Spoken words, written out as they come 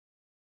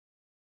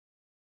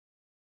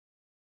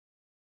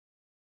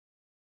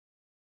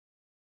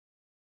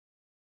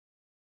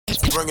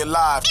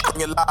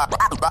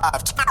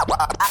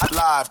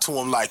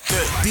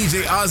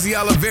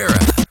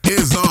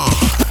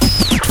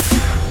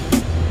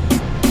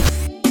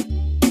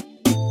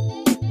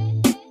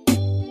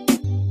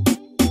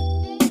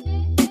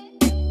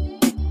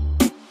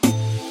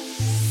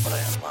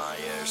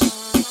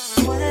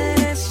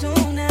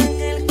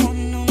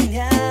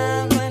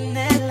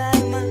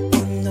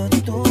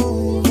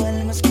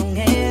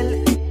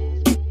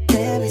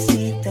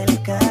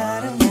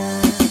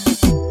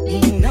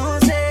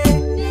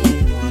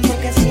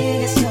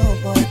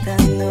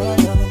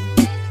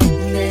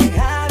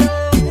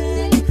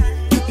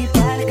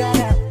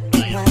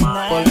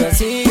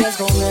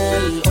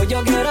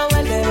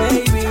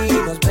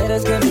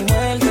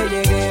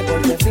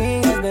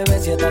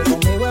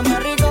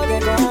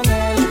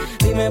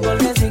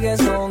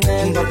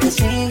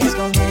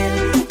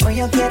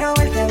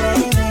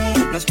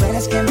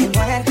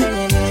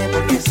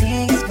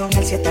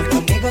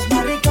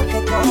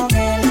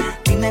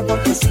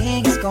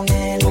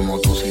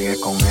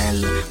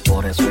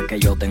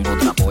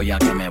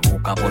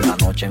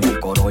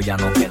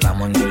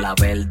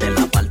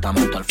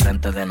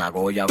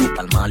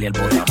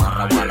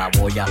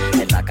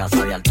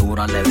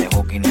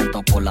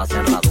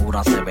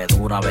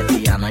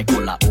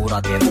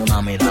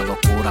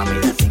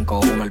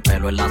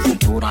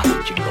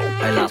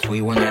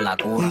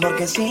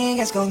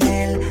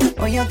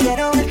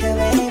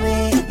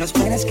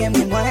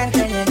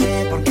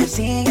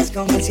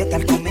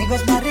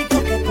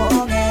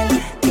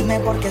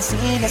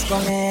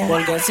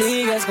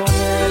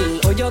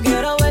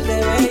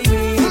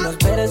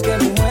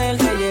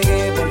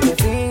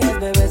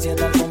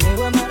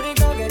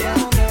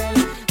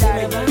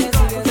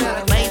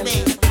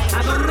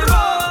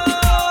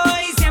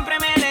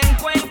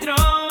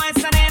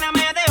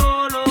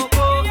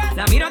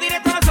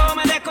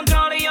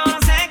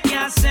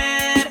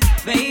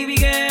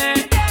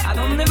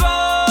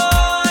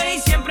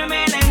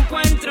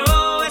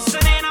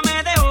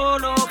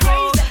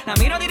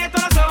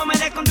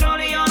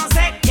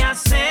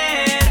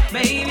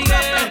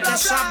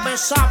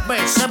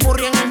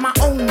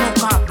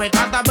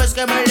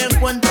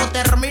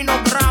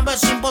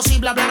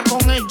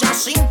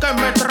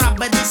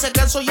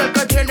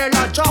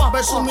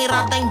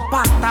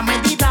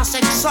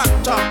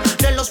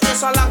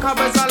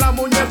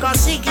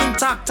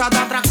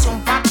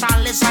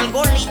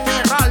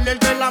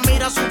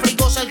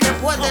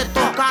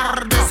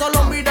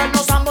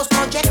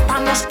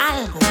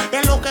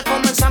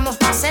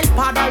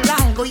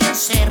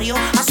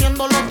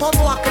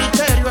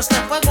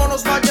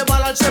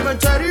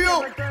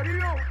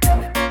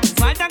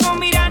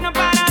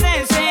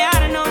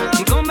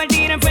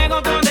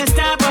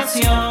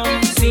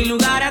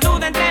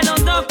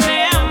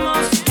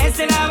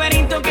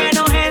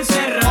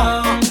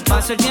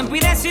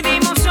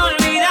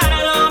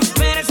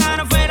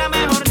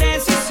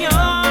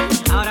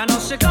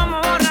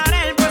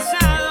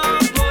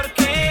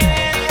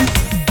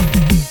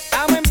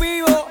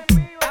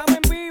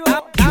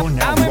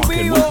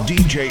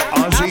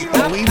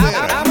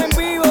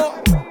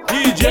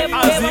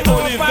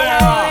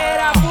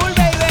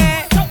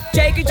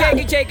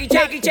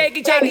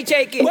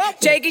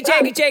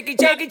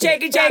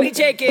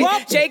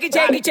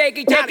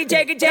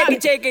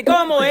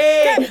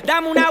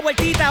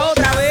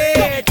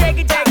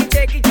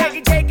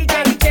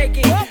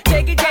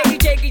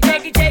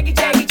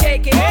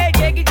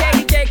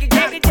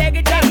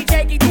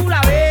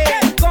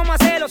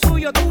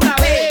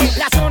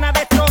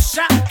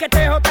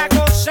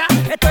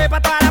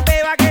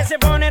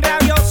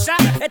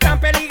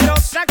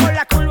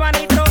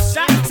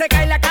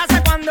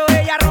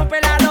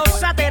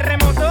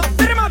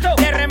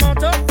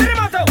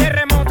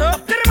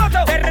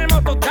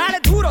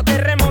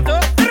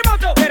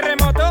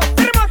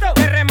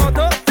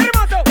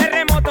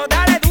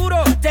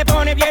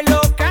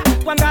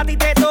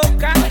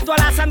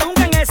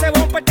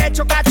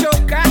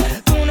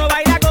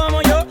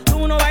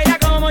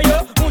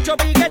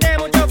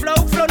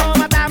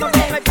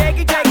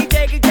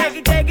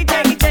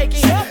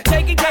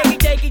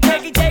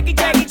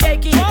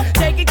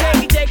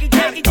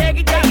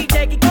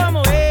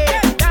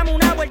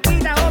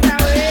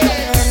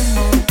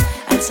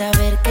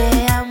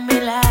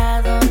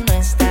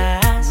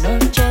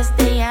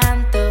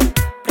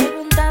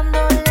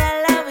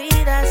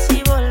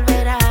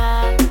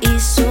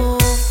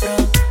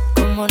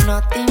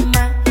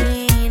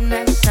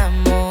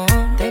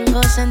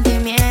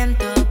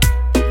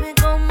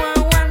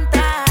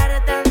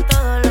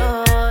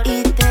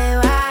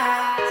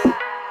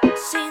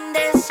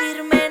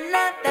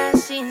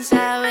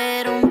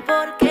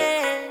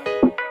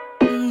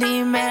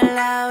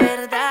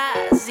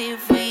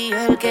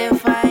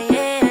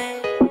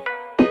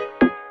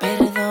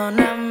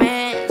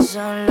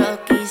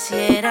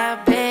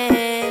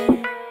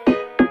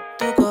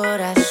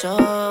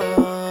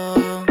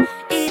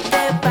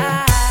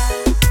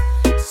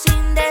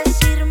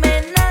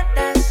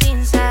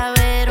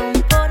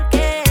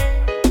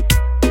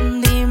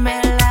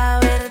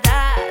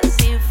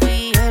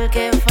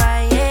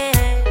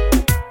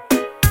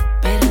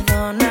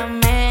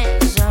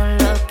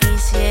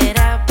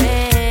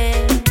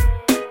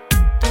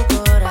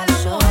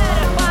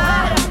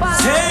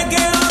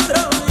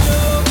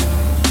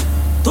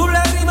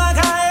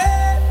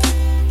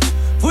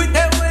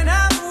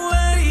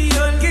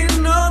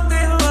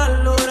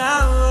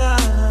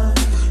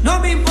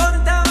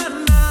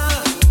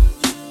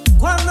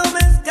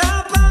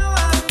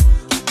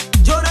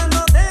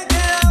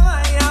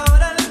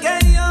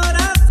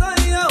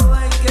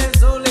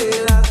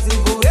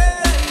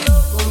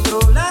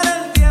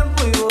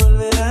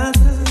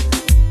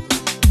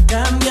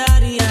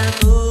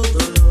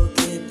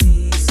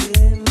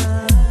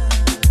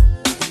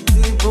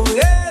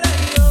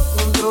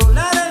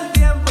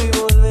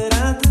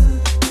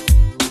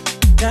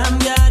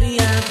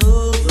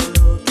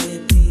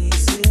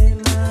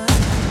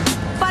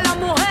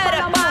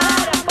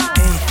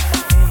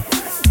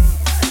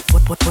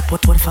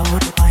Por favor,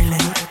 baile.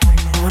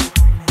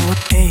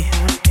 Hey.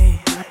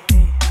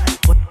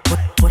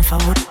 Por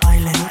favor,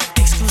 baile.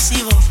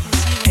 Exclusivo.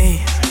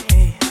 Hey.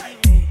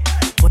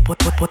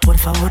 Por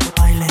favor,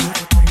 baile.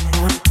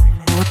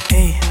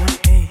 Hey.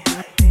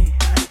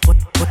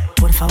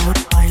 Por favor,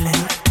 baile.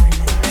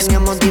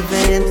 Teníamos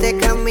diferentes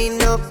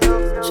caminos,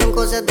 son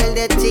cosas del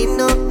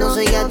destino. No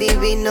soy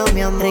adivino,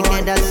 mi amor. Creí que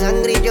era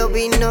sangre y yo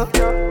vino.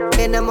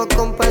 Éramos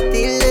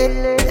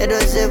compatibles, pero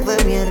ese fue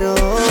mi error.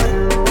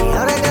 Y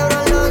ahora que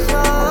abro los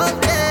ojos,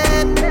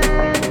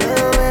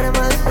 puedo ver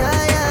más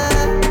allá.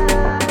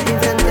 Y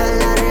frente a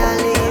la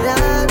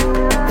realidad,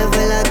 te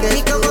fue la que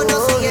y como no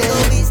soy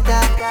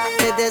egoísta,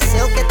 te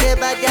deseo que te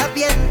vaya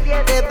bien,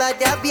 te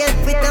vaya bien.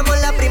 Fuimos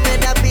la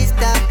primera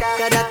pista,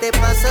 que ahora te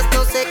pasas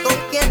no sé con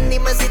quién.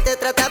 Dime si te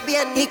tratas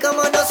bien. Y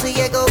como no soy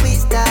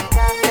egoísta,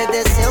 te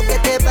deseo que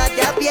te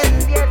vaya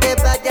bien, te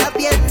vaya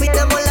bien.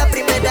 Fuimos la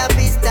primera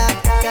pista,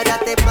 que ahora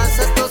te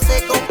pasas no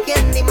sé con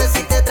quién. Dime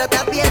si te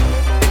tratas bien.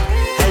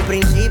 Al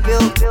principio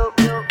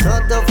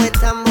todo fue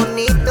tan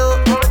bonito.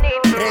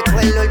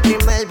 Recuerdo el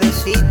primer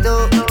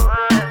besito.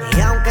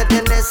 Y aunque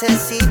te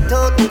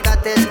necesito, nunca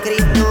te he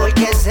escrito.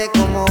 Porque sé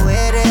cómo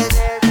eres.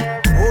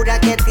 Jura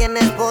que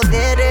tienes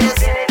poderes,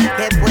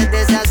 que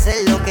puedes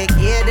hacer lo que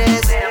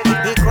quieres.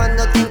 Y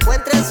cuando te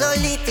encuentres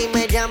solita y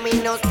me llames y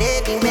no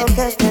te dime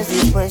que estés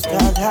dispuesta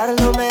a dar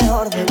lo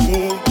mejor de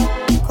ti.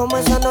 Como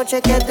esa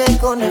noche que te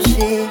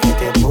conocí, que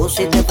te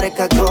pusiste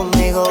fresca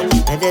conmigo.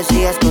 Me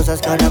decías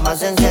cosas que ahora me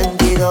hacen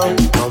sentido.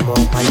 Como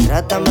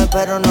maltrátame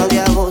pero no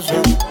de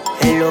abuso.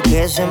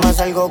 Enloquece más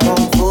algo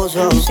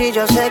confuso. Si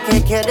yo sé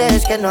que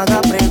quieres que no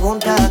haga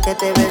preguntas, que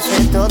te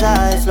bese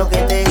toda, es lo que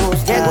te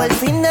gusta. Llegó el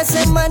fin de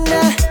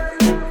semana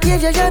y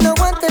ella ya no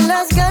aguanta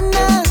las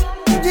ganas.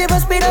 Lleva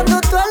esperando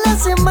toda la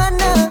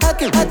semana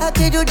a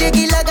que yo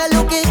llegue y le haga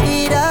lo que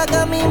quiera,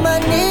 haga mi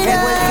manera.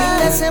 Llegó el fin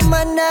de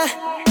semana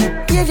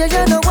y ella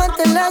ya no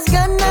aguanta las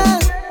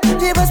ganas.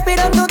 Lleva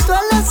esperando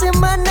toda la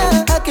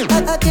semana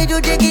a que yo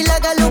llegue y le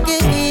haga lo que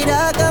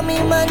quiera, haga mi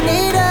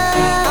manera.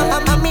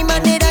 A mi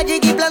manera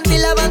llegué y planté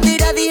la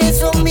bandera. Dije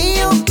son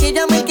míos, que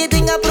llame el que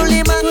tenga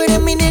problemas. Tú eres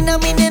mi nena,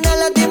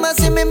 las demás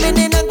se me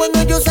envenenan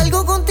cuando yo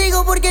salgo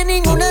contigo porque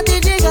ninguna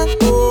te llega.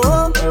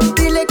 Oh,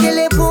 dile que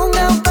le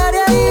ponga un para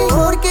ahí,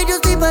 porque yo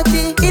estoy para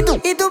ti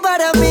y tú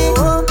para mí.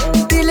 Oh,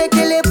 dile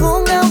que le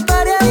ponga un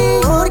para ahí,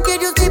 porque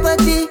yo estoy para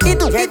ti y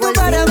tú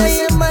para mí.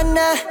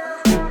 Semana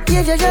y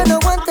ella ya no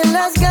aguanta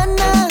las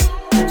ganas.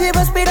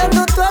 Lleva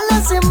esperando toda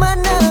la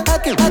semana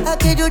a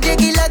que yo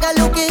llegue y le haga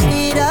lo que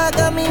quiera,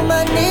 haga mi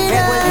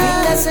manera. Llegó el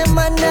fin de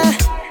semana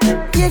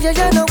y ella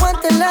ya no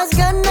aguanta las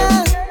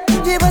ganas.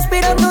 Lleva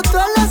esperando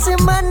toda la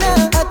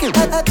semana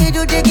a que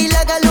yo llegue y le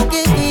haga lo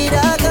que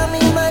quiera, haga mi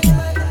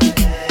manera.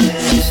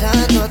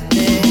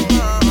 Pensándote,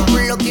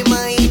 loco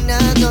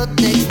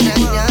imaginándote,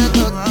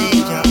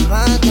 extrañándote,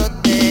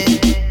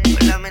 llamándote,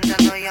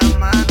 lamentando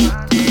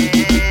llamándote.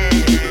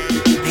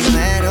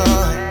 Primero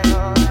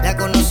la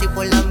conocí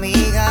por la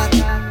amiga,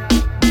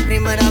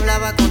 primero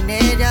hablaba con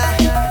ella,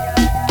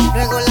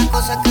 luego las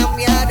cosas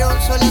cambiaron,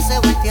 solas se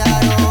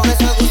voltearon.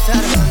 Empezó a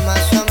gustarme más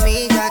su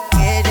amiga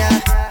que ella.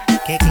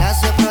 ¿Qué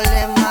clase de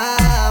problema?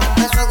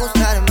 Empezó a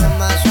gustarme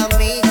más su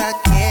amiga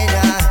que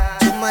ella.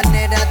 Su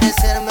manera de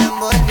ser me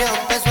envolvió.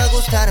 Empezó a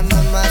gustarme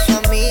más su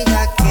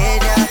amiga que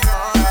ella.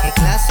 ¿Qué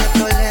clase de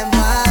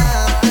problema?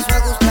 Empezó a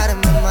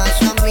gustarme más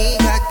su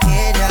amiga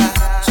que ella.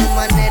 Su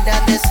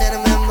manera de ser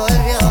me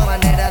envolvió. Su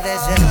manera de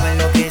ser me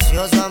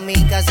enloqueció. Su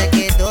amiga se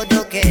quedó.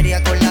 Yo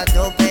quería con las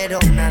dos, pero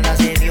nada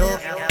se dio.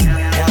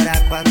 Y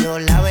ahora cuando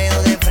la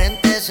veo de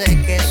frente, sé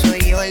que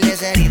soy yo el de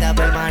esa herida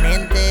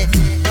permanente.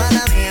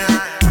 Mala mía,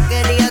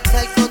 quería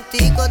estar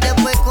contigo,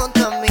 después con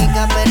tu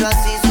amiga, pero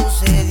así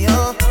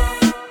sucedió.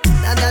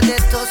 Nada de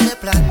esto se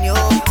planeó,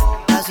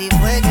 así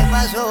fue que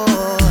pasó.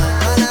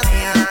 Mala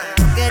mía,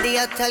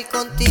 quería estar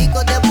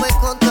contigo, después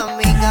con tu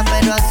amiga,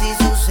 pero así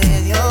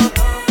sucedió.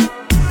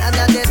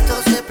 Nada de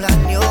esto se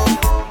planeó,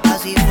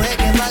 así fue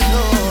que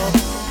pasó.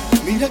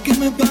 Mira que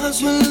me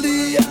paso el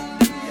día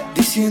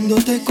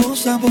diciéndote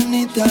cosas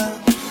bonitas.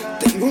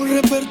 Tengo un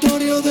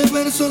repertorio de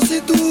versos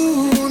y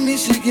tú ni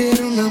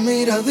siquiera una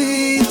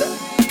miradita.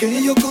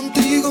 Que yo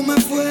contigo me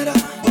fuera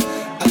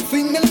al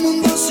fin del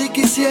mundo si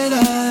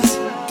quisieras.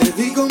 Te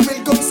digo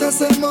mil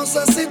cosas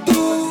hermosas y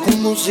tú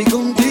como si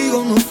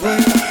contigo no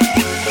fuera.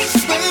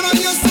 Pero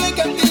yo sé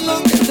que a ti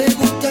lo que te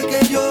gusta es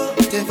que yo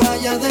te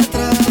vaya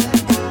detrás.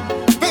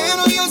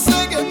 Pero yo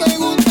sé que te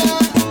gusta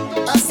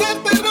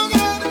hacerte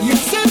rogar y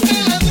hacerte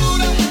la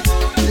dura,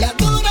 la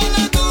dura,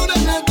 la dura,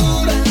 la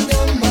dura de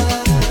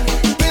amar.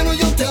 Pero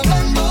yo te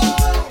hablando,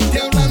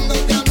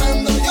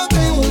 yo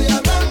te voy a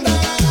ablandar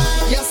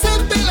y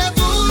hacerte la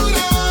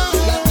dura,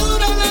 la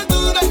dura, la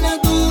dura, la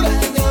dura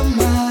de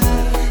amar.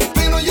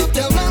 Pero yo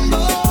te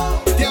hablando,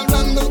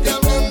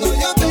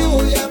 yo te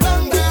voy a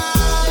ablandar.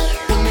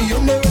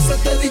 1,000,000 de veces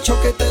te he dicho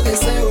que te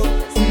deseo,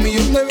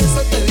 1,000,000 de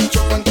veces te he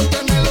dicho cuánto te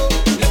anhelo.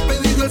 Le he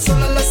pedido el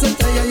sol a las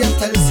estrellas y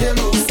hasta el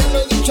cielo. Se lo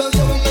he dicho a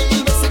Dios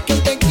 1,000,000 veces que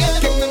te quiero,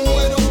 que me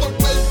muero por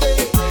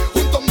verte.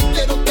 Junto a mí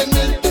quiero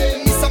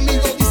tenerte. Mis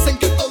amigos dicen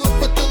que todo es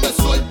cuestión de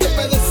suerte.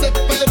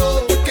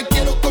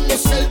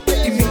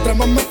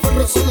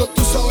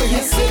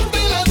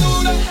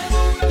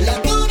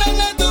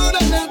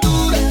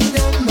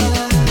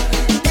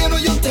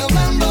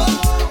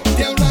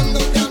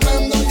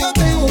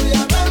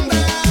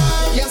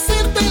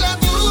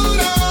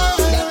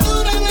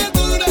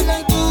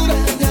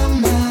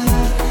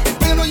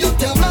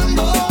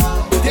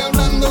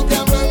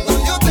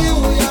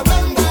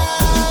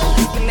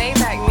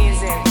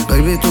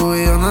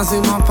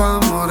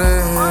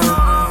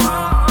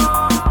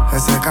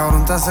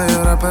 te hace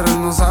llorar, pero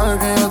él no sabe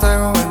que yo te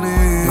hago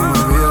venir. No me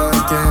olvido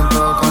del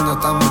tiempo cuando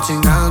estamos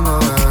chingando,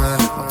 bebé.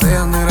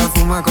 Botella negra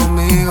fuma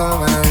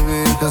conmigo,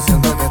 baby. Yo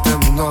siento que este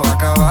mundo va a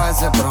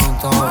acabarse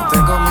pronto. Vete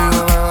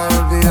conmigo, bebé, y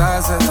olvida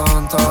ese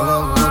tonto.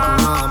 Lo dudo, tú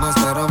no amas,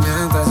 pero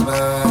mientes,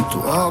 bebé.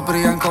 Tus ojos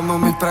brillan como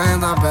mis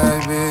prendas,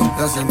 baby.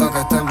 Yo siento que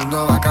este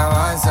mundo va a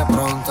acabarse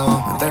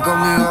pronto. Vete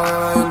conmigo,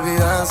 bebé, y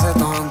olvida ese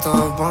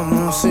tonto.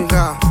 Pon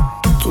música.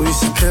 Tú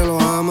dices que lo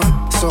amas,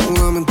 eso es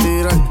una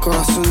mentira. El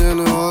corazón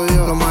lleno de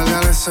odio, los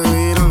maleales se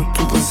viran.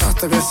 Tú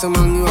pensaste que ese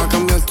man iba a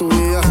cambiar tu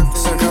vida.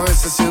 Sé que a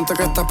veces sientes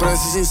que estás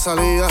presa y sin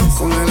salida.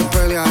 Con él es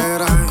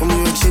peleadera,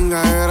 conmigo es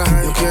chingadera.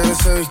 Yo quiero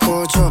ese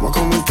bizcocho, voy a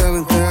comértela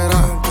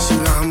entera.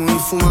 Sigamos y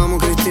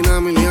fumamos Cristina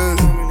Milian.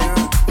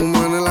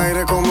 Humo en el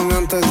aire como en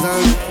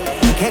Amsterdam.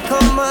 Que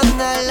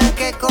comanda la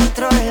que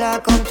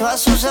controla con todas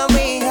sus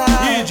amigas.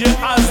 Es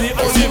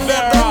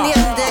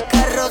independiente,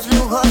 carros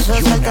lujosos,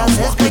 altas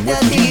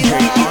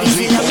expectativas. Y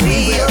si la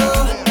pillo,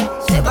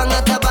 se van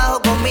hasta abajo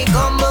con mi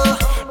combo.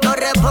 No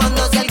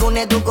respondo si algún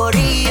es tu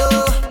corillo.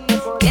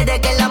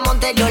 Quiere que la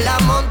monte, yo la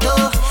monto.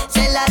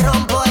 Se la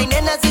rompo, ay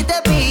nena si te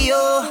pillo.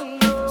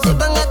 Se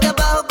van hasta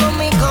abajo con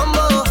mi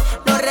combo.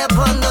 No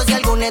respondo si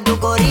algún es tu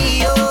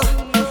corillo.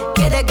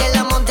 Quiere que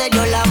la monte,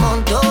 yo la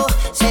monto.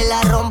 Se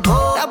la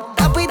rompo.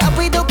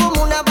 Rápido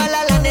como una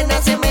bala, la nena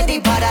se me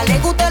dispara. Le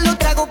gustan los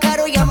tragos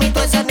caros y a mí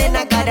toda esa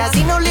nena cara.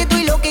 Si no le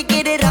doy lo que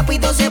quiere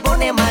rápido se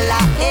pone mala.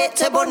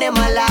 Se pone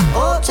mala,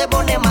 se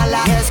pone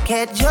mala. Y es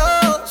que yo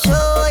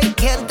soy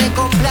quien te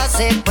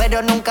complace,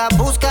 pero nunca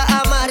busca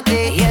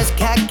amarte. Y es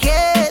que aquí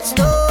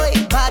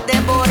estoy pa'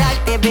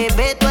 devorarte,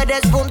 bebé, tú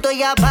eres punto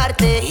y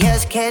aparte. Y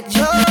es que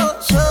yo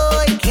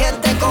soy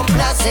quien te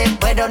complace,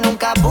 pero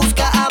nunca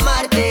busca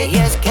amarte. Y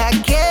es que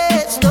aquí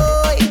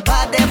estoy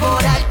pa'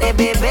 devorarte,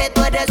 bebé,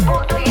 tú eres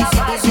punto y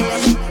aparte.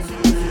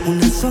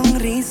 Una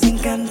sonrisa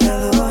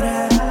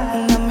encantadora,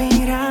 una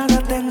mirada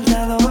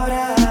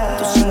tentadora.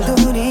 Tu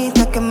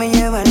cinturita que me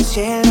lleva al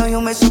cielo y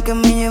un beso que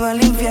me lleva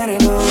al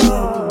infierno.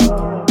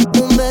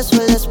 Un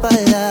beso en la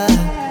espalda,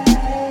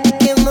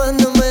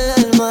 quemándome el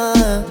alma.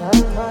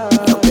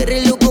 Yo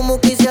querré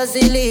como quise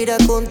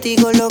acelerar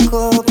contigo,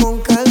 loco,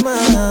 con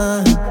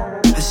calma.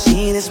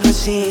 Así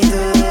despacito,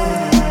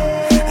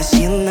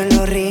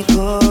 haciéndolo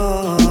rico.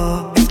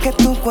 Es que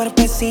tu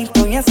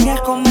cuerpecito ya se ha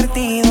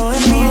convertido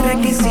en mi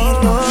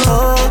requisito.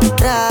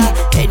 Otra,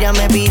 ella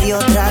me pidió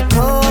otra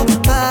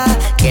copa.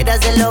 Quiere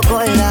hacerlo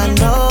con la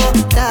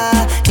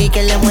nota y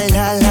que le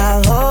muerda la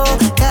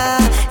boca.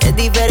 Es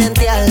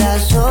diferente a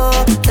las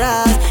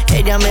otras.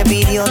 Ella me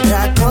pidió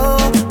otra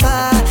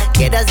copa.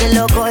 Quiere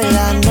hacerlo con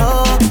la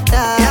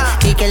nota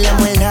y que le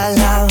muerda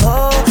la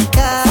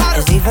boca.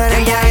 Es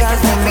diferente a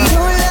las demás.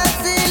 Sola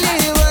se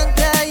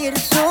levanta y el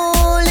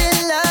sol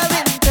en la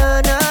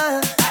ventana.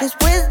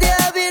 Después de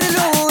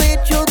haberlo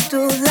hecho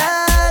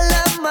toda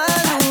la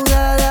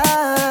madrugada,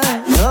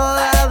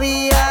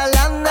 todavía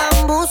la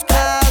andan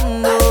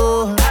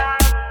buscando.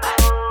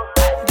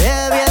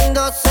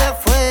 Bebiendo se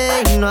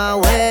fue y no ha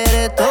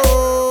vuelto.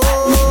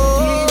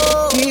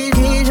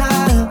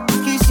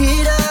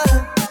 Quisiera,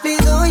 le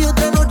doy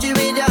otra noche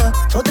bella,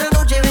 otra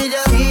noche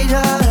bella.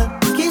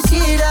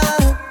 Quisiera,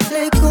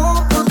 le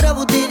compro otra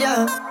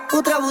botella,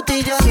 otra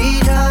botella.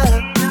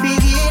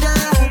 Pidiera,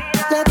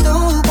 la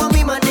toco a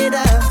mi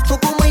manera, o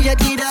como ella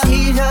quiera.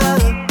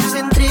 Se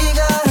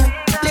entrega,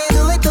 le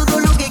doy todo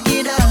lo que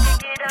quiera.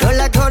 Yo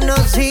la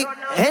conocí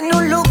en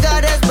un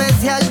lugar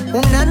especial,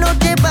 una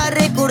noche para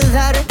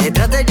recordar.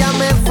 Detrás de ella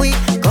me fui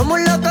como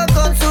un loco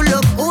con su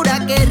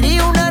locura.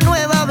 Quería una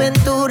nueva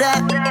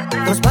aventura.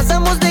 Nos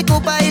pasamos de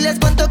copa y les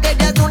cuento que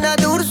ella es una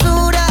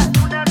dulzura.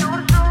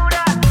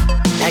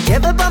 La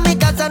llevé pa' mi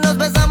casa, nos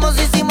besamos,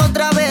 hicimos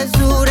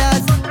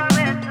travesuras.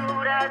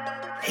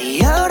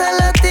 Y ahora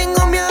la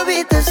tengo en mi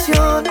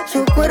habitación.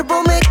 Su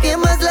cuerpo me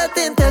quema, es la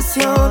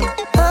tentación.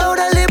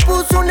 Ahora le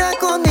puso una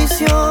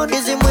condición,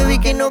 que se mueve y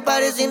que no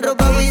pare sin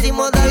ropa.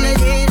 Hicimos darle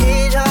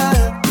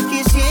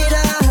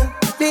quisiera,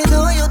 le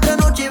doy otra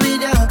noche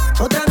bella,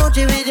 otra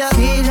noche bella.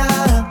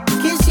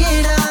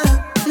 Quisiera,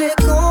 le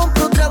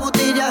compro otra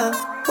botella,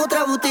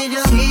 otra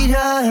botella.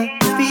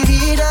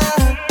 Pidiera,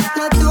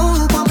 la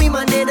toco a mi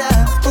manera,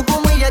 o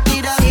como ella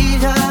quiera.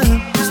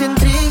 Se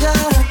entrega,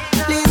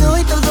 le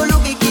doy todo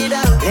lo que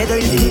quiera. Te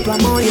doy tu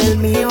amor y el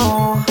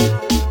mío,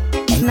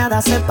 en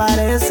nada se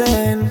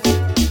parecen.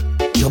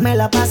 Yo me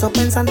la paso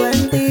pensando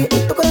en ti y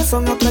tu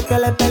corazón otro es que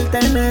le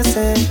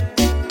pertenece.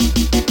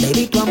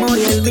 Baby, tu amor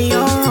y el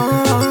mío,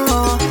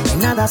 en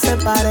nada se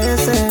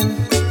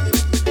parecen.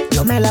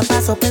 Yo me la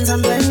paso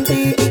pensando en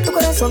ti y tu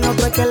corazón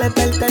otro es que le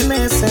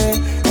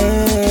pertenece.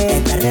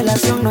 Esta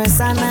relación no es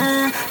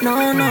sana, no.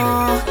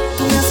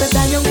 Tú me haces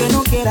daño aunque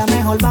no quiera,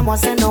 mejor vamos a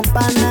hacernos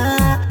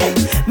pana.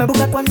 Me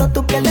busca cuando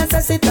tu piel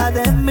necesita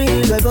de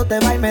mí, luego te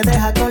va y me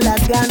deja con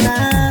las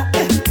ganas.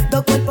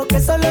 Dos cuerpos que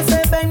solo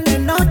se ven de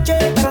noche,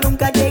 pero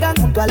nunca llegan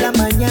junto a la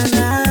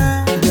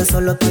mañana. Yo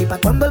solo estoy pa'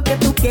 cuando el que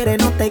tú quieres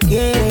no te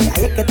quiere.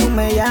 Ahí es que tú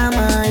me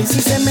llamas. Y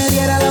si se me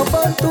diera la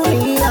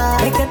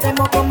oportunidad, es que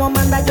temo como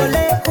manda, yo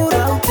le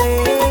juro a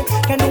usted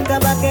que nunca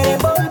va a querer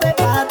volver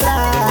para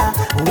atrás.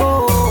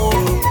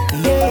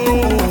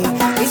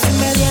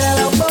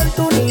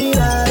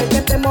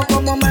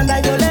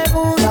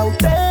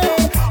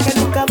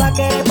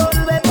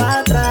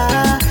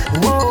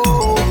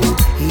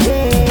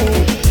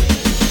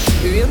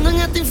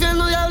 este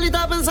infierno,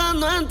 diablita,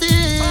 pensando en ti.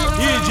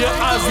 DJ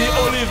Ozzy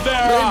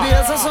Olivera. Baby,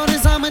 esa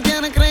sonrisa me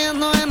tiene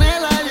creyendo en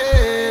el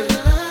ayer.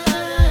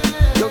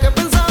 Yo que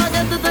pensaba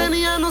que te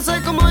tenía, no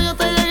sé cómo yo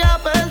te llegué a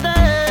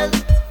perder.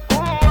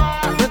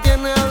 Me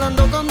tienes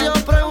hablando con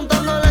Dios,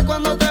 preguntándole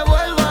cuándo te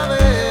vuelva a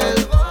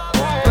ver.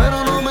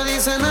 Pero no me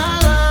dice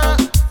nada,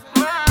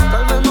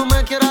 tal vez no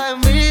me quieras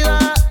en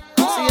vida.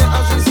 Si es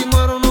así, si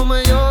muero no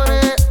me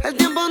llores. El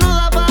tiempo no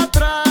da para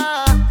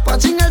atrás. Pa'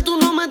 chingar tú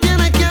no me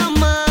tienes que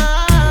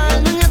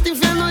amar. En este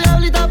infierno,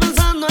 diablita,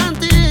 pensando en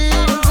ti.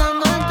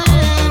 Pensando en ti.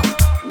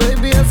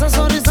 Baby, esa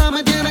sonrisa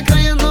me tiene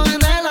creyendo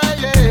en el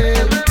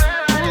ayer.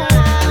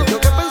 Yo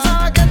que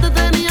pensaba que te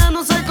tenía,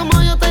 no sé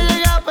cómo yo te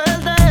llegué a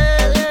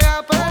perder. Llegué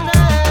a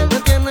perder. Me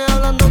tienes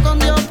hablando con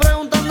Dios,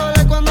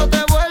 preguntándole cuándo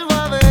te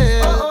vuelva a ver.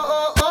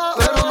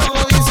 Pero no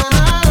me dice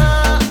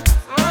nada,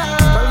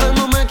 tal vez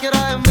no me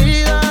quieras en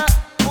vida.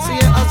 Si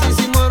es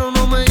así, si muero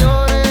no me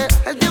llores.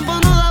 El tiempo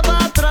no da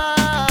para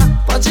atrás.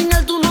 Pa'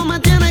 chingar tú no me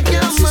tienes que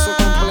amar. Se hizo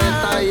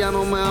completa, ella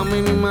no me ama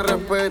y ni me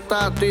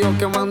respeta. Tú y yo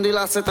quemando y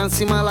la seta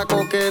encima de la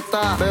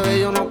coqueta. Bebé,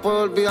 yo no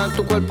puedo olvidar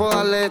tu cuerpo de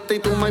alerta. Y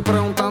tú me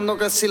preguntando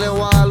que si le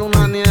voy a dar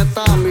una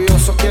nieta.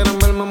 Envidiosos quieren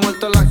verme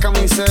muerto en las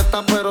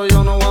camisetas, pero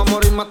yo no voy a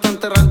morir más, te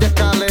enterrar de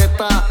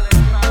escaleta.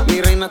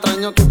 Mi reina,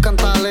 extraño tus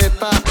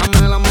cantaletas.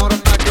 Dame el amor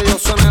hasta que yo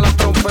suene las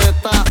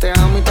trompetas. Te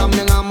amo y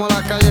también amo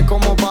la calle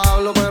como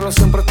Pablo, pero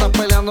siempre estás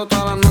peleando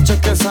todas las noches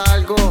que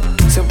salgo.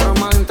 Siempre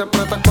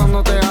malinterpretas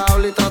cuando te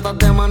hablo y tratas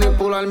de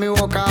manipular mi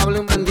vocablo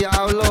y me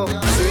diablo.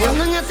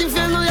 Viviendo en este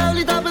infierno,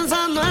 diablita,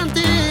 pensando en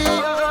ti.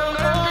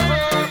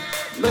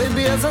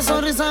 Baby, esa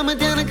sonrisa me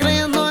tiene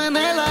creyendo en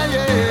el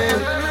ayer.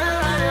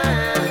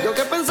 Yo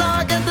que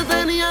pensaba que te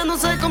tenía, no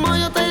sé cómo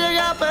yo te llegué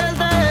a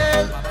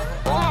perder.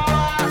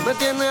 Me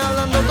tienes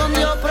hablando con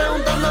Dios,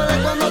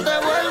 preguntándole cuándo te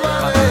vuelva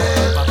a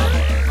ver.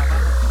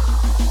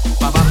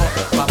 Pa' abajo,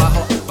 pa'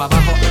 abajo, pa'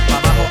 abajo, pa'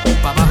 abajo,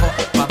 pa' abajo,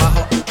 pa'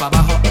 abajo, pa'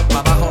 abajo, pa'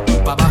 abajo,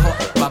 pa' abajo,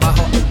 pa'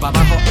 abajo, pa'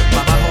 abajo,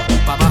 pa' abajo,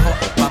 pa' abajo,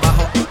 pa'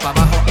 abajo, pa'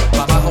 abajo,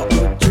 pa' abajo.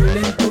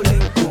 Chulín,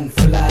 culín, con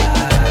fly.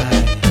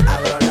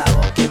 Abro la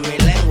boca y mi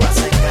lengua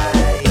se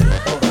cae.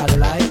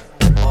 Ojalá,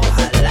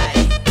 ojalá,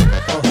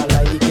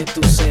 ojalá y que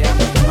tú seas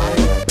mi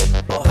madre.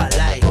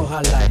 Ojalá,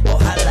 ojalá,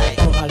 ojalá,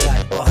 ojalá,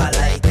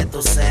 ojalá y que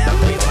tú seas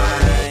mi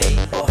madre.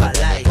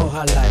 Ojalá,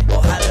 ojalá,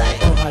 ojalá,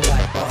 ojalá,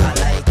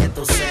 ojalá y que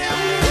tú seas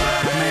mi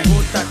madre. Me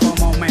gusta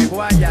como me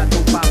guaya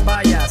tu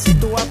papaya. Si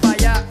tú vas pa'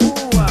 allá,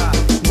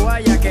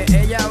 guaya que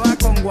ella va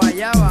con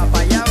guayaba. Pa'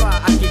 allá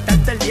va a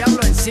quitarte el diablo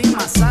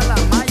encima, sala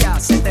maya.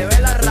 Se te ve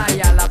la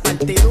raya, la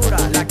partidura,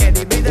 la que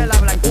divide la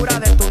blancura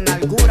de tu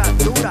nalgura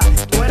dura.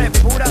 Tú eres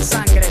pura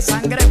sangre,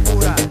 sangre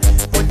pura.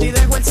 Por ti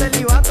dejo el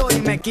celibato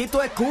y me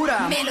quito el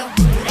cura. ¿Me lo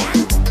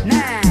jura?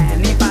 Nah,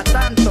 ni pa'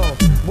 tanto.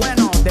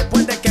 Bueno,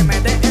 después de que me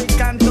dé el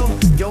canto,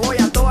 yo voy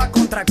a toa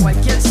contra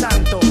cualquier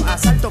santo.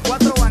 Asalto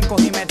 4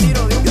 bancos y me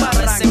tiro de un Yo a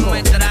veces barranco.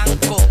 me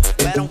tranco,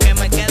 pero aunque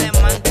me quede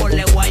manco,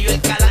 le guayo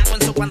el calaco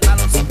en su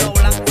pantaloncito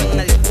blanco, en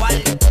el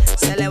cual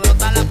se le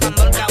brota la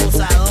pandorca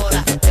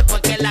abusadora.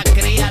 Después que la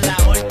cría, la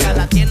horca,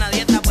 la tiene a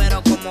dieta,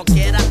 pero como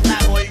quiera está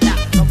gorda.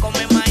 No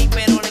come maíz,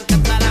 pero le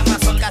encanta la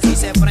mazorca. Si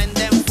se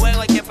prende en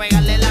fuego hay que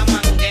pegarle la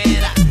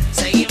manguera.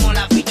 Seguimos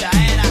la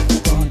pichadera.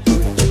 Con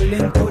tu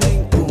chulín,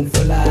 culín, con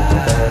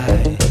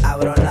fly.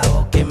 Abro la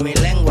boca y mi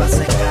lengua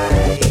se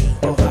cae.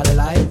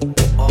 Ojalá,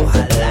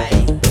 Ojalá,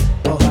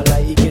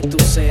 ojalá y que tú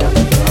seas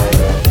mi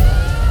madre.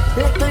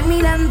 La estoy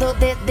mirando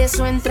desde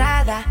su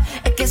entrada.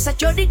 Es que esa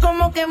chorri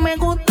como que me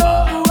gustó.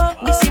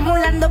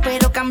 Disimulando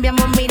pero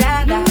cambiamos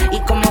mirada. Y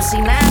como si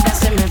nada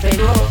se me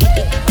pegó.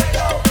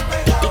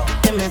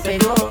 Se me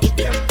pegó.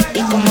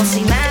 Y como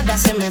si nada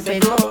se me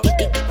pegó.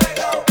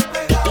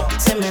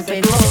 Se me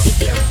pegó.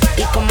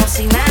 Y como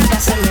si nada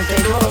se me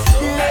pegó.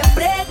 Le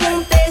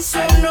pregunté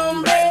su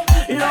nombre.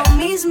 Lo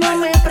mismo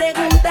me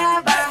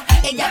preguntaba.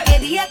 Ella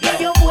quería que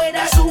yo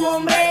fuera su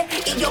hombre.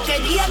 Y yo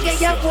quería que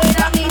ella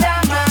fuera mi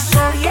dama.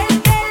 Soy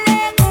el que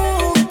le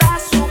gusta,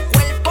 su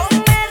cuerpo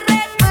me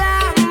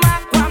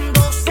reclama.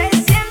 Cuando se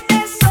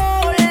siente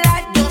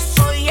sola, yo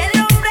soy el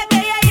hombre que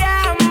ella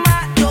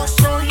llama. Yo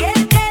soy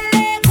el que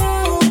le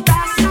gusta,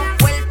 su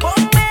cuerpo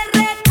me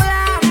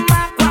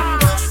reclama.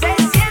 Cuando se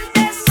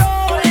siente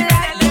sola,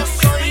 yo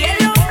soy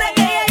el hombre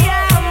que ella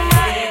llama.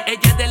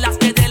 Ella es de las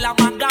que de la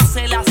manga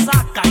se la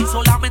saca y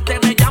solamente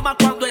me llama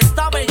cuando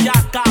está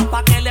bellaca.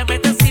 Pa' que le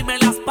metes y me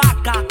las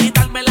paca.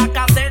 Quitarme la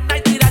cadena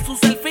y tirar su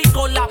selfie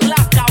con la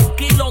placa. 1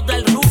 kilo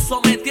del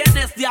ruso, me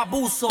tienes de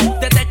abuso.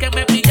 Desde que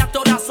me pillaste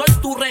ahora soy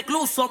tu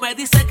recluso. Me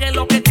dice que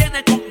lo que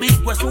tiene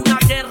conmigo es una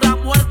guerra a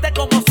muerte,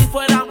 como si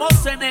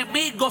fuéramos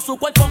enemigos. Su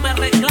cuerpo me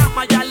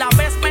reclama y a la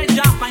vez me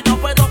llama. Y no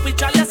puedo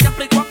picharle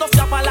siempre y cuando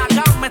sea para la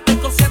gama. Estoy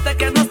consciente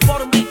que no es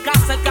por mi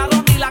casa, el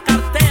carro ni la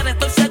cartera.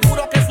 Estoy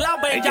seguro que es la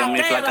bellaquera. ella es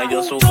mi flaca,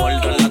 yo su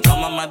gordo. En la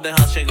cama me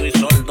deja ciego y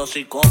sordo.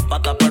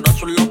 Psicópata, pero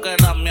eso es lo que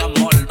era mi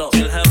amordo.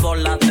 Si el jefe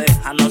la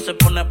deja, no se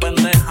pone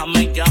pendeja,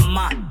 me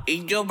llama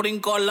y yo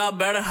brinco la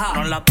verja.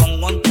 No la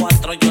pongo en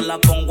 4, yo la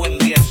pongo en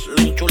 10.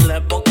 La enchulé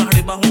boca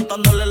arriba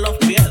juntándole los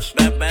pies.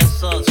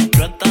 Bebesos,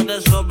 yo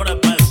estaré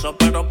sobrepeso,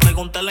 pero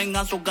pregúntele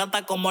a su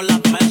gata cómo la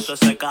beso.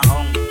 Ese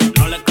cajón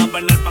no le cabe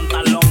en el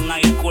pantalón.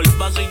 Hay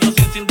culpa si yo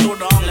sin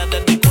cinturón. Le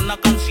dedico una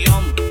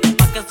canción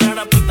pa' que se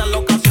repita la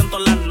ocasión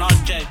todas las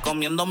noches,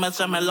 comiéndome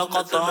ese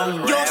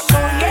melocotón. Yo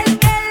soy el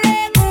que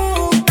le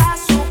gusta,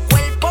 su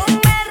cuerpo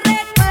me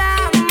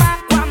reclama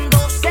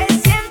cuando se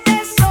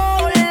siente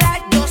sola.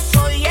 Yo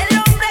soy el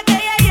hombre que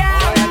ella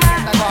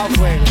llama.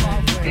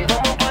 Y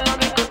vamos pa' la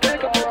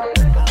discoteca,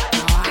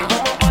 y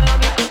vamos pa' la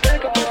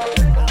discoteca,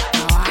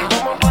 y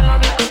vamos pa' la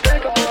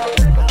discoteca,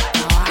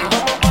 y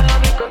vamos pa' la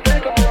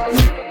discoteca,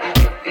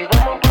 y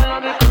vamos pa' la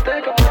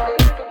discoteca,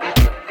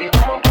 y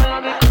vamos pa' la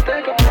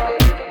discoteca,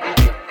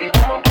 y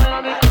vamos pa' la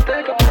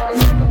discoteca,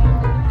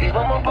 y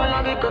vamos pa' la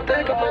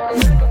discoteca,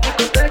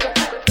 discoteca,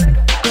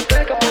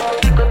 discoteca,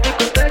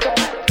 discoteca, discoteca,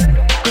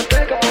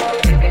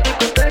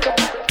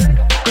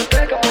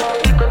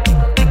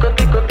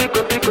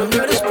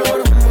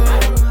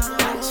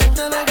 Si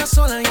te dejas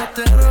sola yo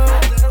te robo,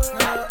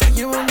 te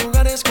llevo a un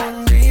lugar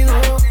escondido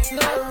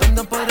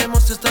donde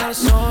podremos estar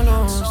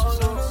solos.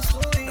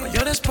 No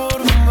llores por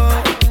rumbo.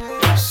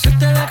 Si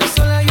te dejas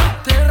sola yo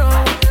te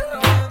robo,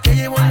 te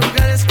llevo a un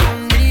lugar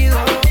escondido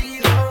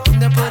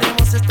donde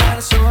podremos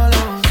estar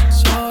solos,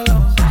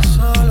 solos,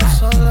 solos,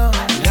 solos.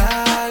 La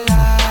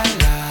la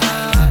la,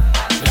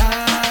 la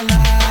la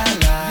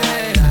la,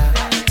 yeah.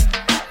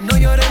 No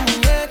llores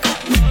muñeca.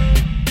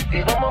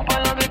 y vamos pa'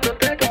 la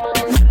discoteca.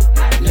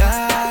 La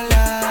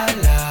la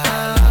la,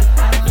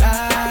 la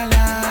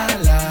la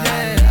la,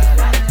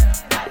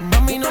 yeah.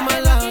 Mami no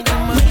me la hagas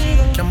más,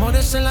 que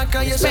amores en la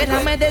calle se Espera,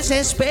 me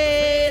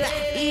desespera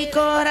y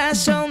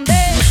corazón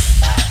de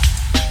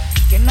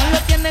que no lo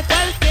tiene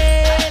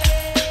cualquiera.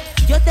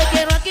 Yo te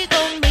quiero aquí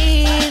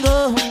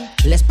conmigo.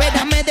 La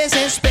espera me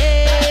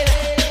desespera.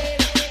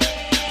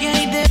 Y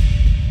hay de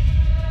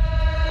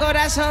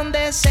corazón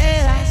de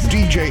seda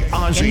DJ que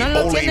Ozzy no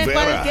lo tiene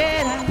Olivera,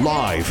 cualquiera.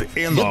 live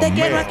in Yo the te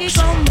quiero aquí mix.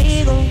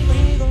 conmigo.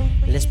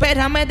 La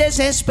espera me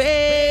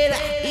desespera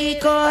y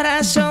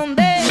corazón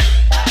de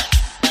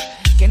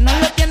que no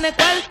lo tiene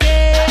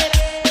cualquiera.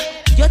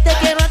 Yo te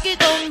quiero aquí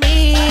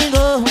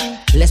conmigo.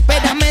 La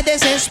espera me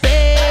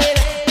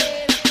desespera.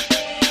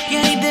 ¿Qué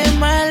hay de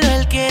malo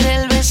el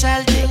querer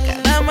besarte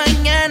cada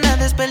mañana,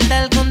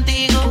 despertar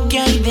contigo? ¿Qué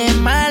hay de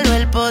malo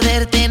el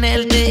poder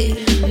tenerte?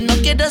 No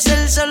quiero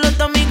ser solo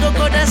tu amigo,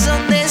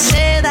 corazón de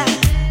seda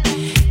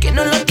que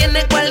no lo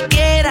tiene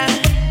cualquiera.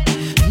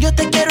 Yo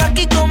te quiero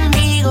aquí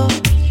conmigo.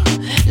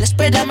 La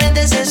espera me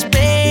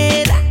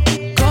desespera.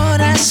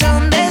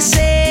 Corazón de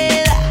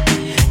seda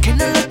que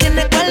no lo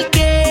tiene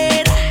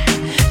cualquiera.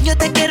 Yo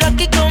te quiero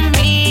aquí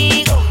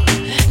conmigo.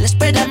 La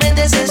espera me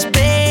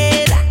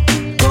desespera.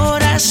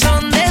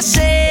 Corazón de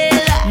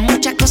seda.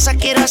 Muchas cosas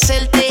quiero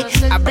hacerte.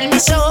 Abrir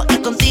mis ojos y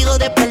contigo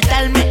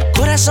despertarme.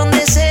 Corazón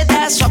de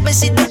seda,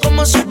 suavecito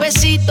como su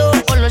besito.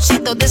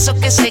 Olorcito de esos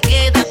que se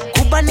quedan.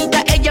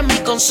 Cubanita, ella es mi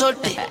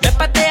consorte. Me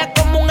patea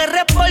como un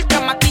R-Port.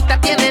 Maquita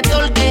tiene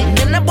torque.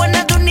 Nena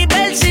buena de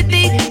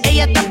University.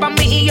 Ella está pa'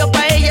 mí y yo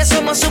pa' ella.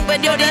 Somos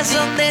superiores.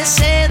 Son de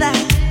seda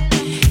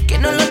que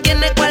no lo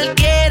tiene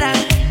cualquiera.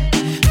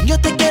 Yo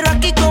te quiero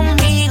aquí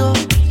conmigo.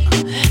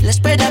 La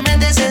espera me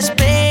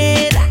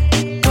desespera.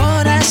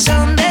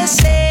 Corazón de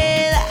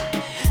seda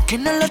que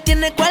no lo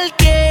tiene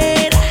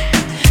cualquiera.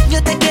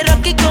 Yo te quiero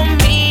aquí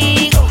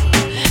conmigo.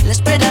 La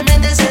espera me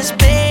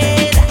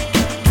desespera.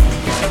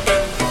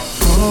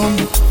 ¿Cómo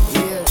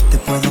te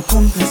puedo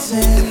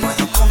complacer?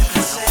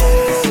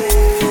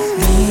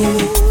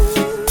 Dime,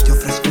 te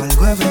ofrezco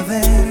algo a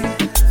beber.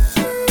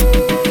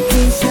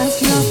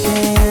 Quizás no te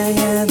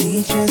haya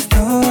dicho esto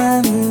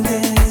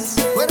antes,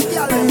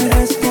 pero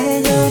es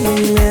que yo no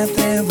me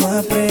atrevo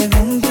a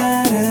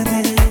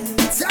preguntarte.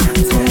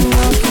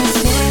 Como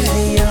quisiera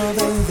yo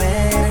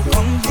beber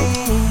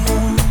contigo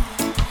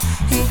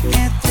y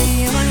que tú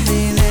y yo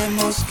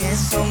olvidemos que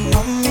somos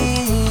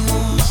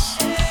amigos.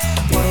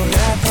 Por un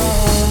rato,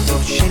 yo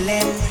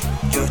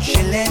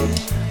chillen,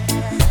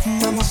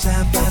 vamos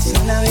a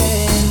pasarla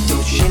bien. Yo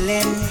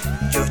chillen.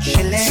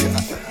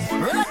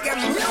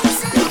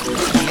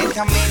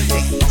 Lentamente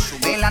nos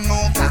sube la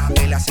nota,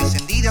 velas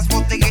encendidas,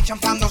 botella y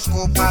champán, 2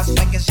 copas.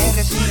 No hay que se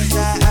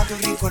resista a tu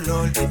rico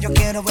olor. Yo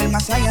quiero ver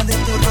más allá de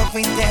tu ropa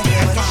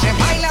interior. Entonces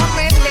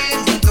bailame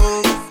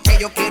lento, que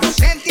yo quiero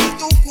sentir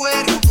tu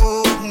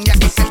cuerpo. Ya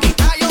que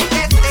cerquita yo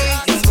te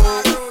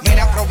tengo,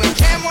 mira,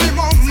 aprovechemos el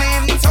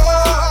momento.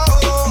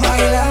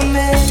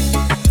 Bailame,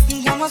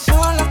 Llama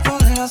sola con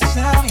los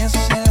labios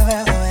el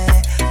bebé.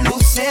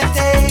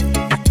 Lúcete,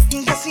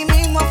 que así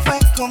mismo fue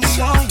como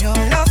yo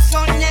lo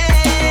soñé.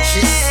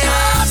 She's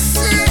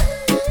saucy,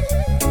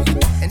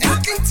 and I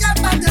can tell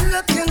by the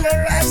look in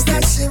her eyes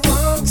that she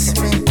wants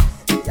me.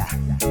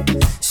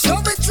 So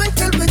we drink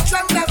till we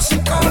drunk, now she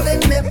calling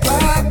me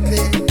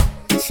papi.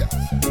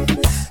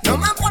 No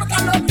me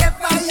importa lo que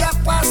vaya a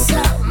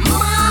pasar,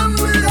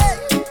 mami.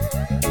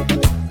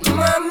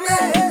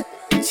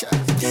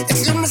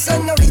 Excuse me,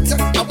 señorita,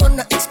 I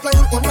wanna explain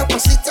una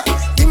cosita.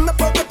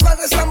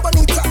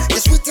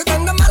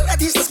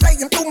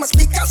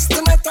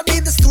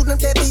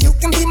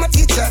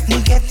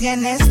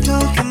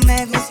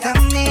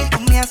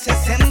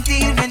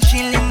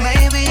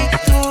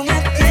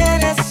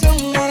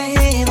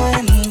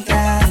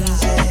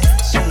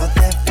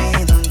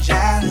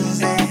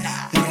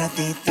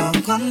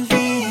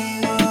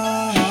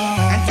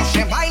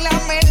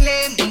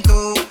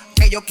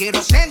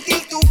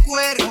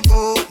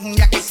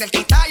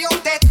 cerquita yo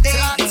te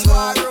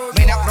tengo.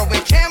 Ven,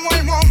 aprovechemos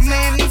el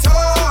momento.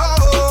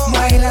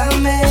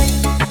 Báilame,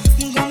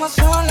 como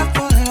sola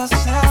con los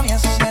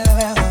labios el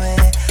bebé.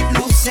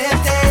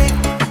 Lúcete,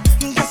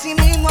 que así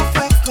mismo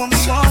fue como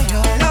yo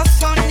lo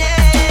soñé.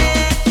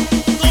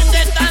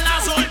 ¿Dónde están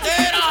las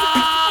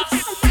solteras?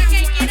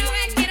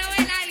 Quiero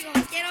ver algo.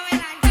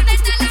 ¿Dónde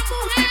están las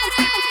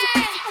mujeres?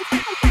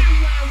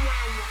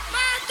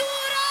 ¡Más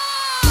duro!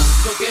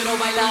 Yo quiero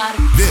bailar.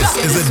 This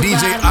is a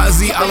DJ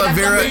Ozzy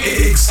Oliveira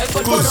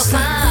exclusive.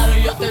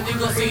 Yo te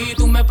digo si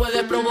tú me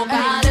puedes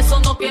provocar, eso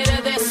no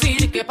quiere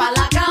decir que pa'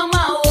 la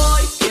cama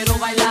voy. Quiero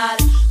bailar,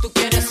 tú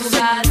quieres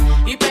sudar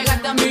y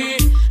pegarte a mí,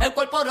 el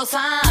cuerpo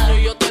rosar.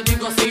 Yo te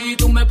digo si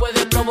tú me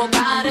puedes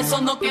provocar,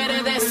 eso no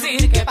quiere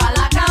decir que pa'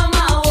 la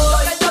cama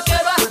voy. Lo que yo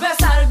quiero es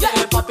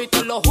besarte, papi,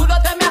 te lo juro,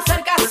 te me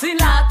acercas y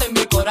late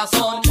mi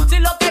corazón. Si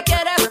lo que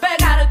quieres es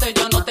pegarte,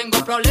 yo no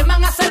tengo problema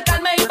en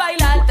acercarme y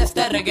bailarte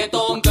este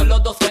reggaetón, que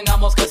los dos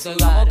tengamos que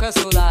sudar,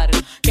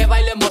 que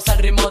bailemos al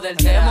ritmo del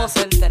tema,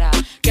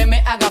 que me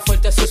haga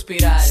fuerte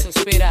suspirar,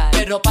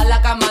 pero pa'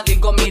 la cama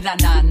digo mira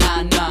na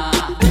na na.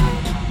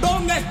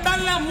 ¿Dónde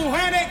están las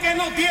mujeres que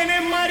no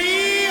tienen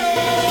marido?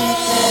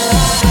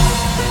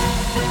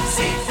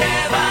 Si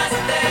te vas,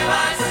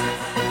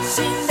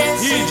 sin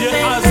decirme DJ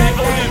nada. Ozzy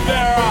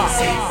Oliveira.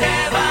 Si te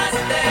vas,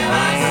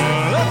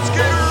 Let's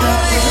get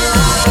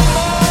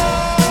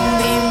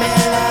Dime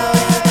la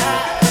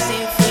verdad, si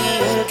fui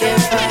el que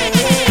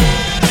fallé.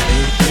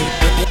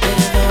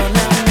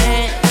 Perdóname,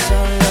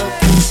 solo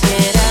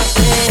quisiera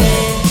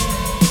ver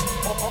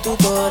tu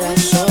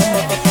corazón.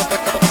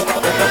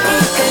 Y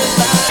te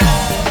vas,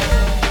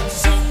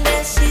 sin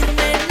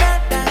decirme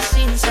nada,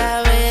 sin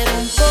saber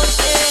un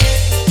porqué.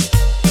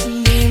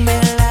 Dime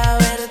la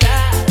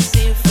verdad,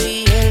 si fui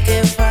el que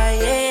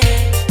fallé.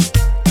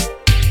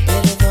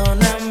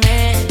 Perdóname,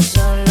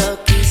 solo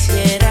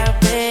quisiera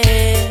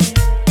ver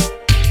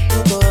tu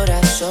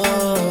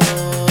corazón.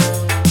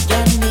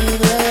 Ya ni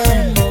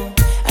duermo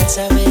al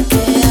saber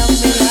que a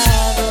mi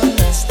lado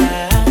no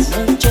estás.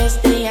 Noches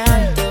de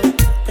llanto,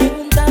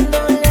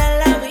 preguntándole a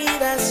la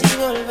vida si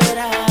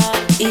volverá.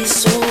 Y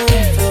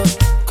sufro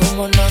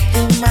como no te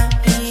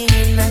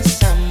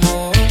imaginas,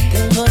 amor.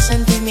 Tengo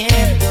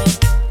sentimientos,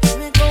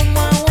 dime cómo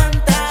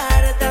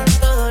aguantar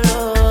tanto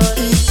dolor. Y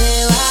te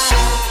vas,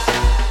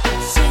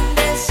 sin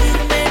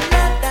decirme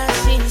nada,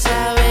 sin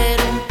saber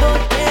un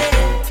porqué.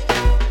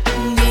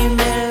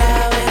 Dime la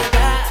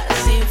verdad,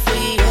 si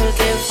fui el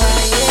que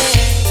fallé.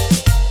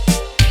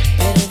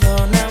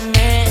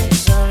 Perdóname,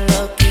 solo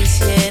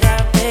quisiera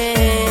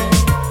ver.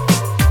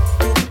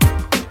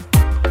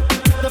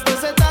 Después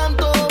de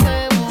tanto me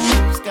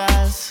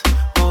buscas,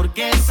 ¿por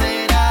qué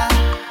será?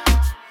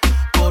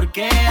 ¿Por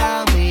qué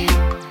a mí?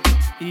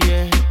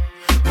 Yeah.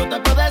 No te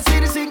puedo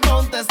decir sin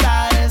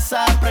contestar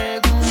esa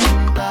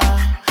pregunta.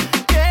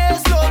 ¿Qué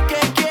es lo que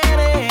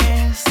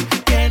quieres?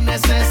 ¿Qué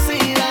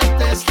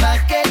necesidad es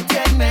la que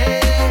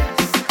tienes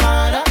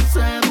para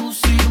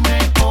seducirme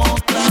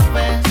otra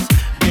vez?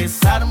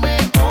 Besarme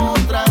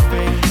otra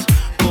vez,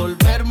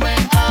 volverme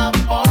a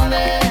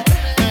poner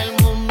el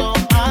mundo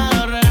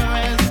al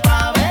revés,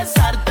 pa'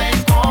 besarte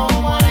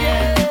como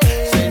ayer,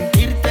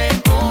 sentirte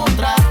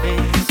otra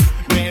vez,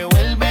 me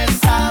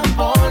vuelves a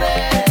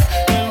poner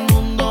el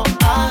mundo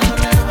al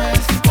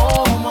revés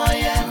como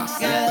ayer.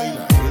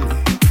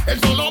 El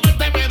solo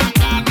verte me dan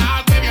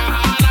ganas de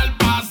viajar al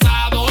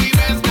pasado y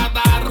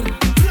rescatar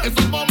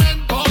esos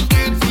momentos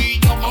que tú y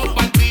yo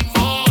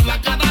compartimos,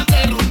 las ganas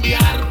de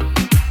rumbear.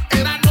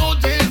 Eran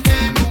noches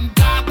que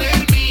nunca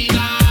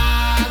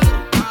terminan.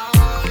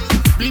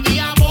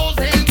 Vivíamos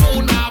en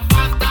una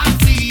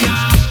fantasía.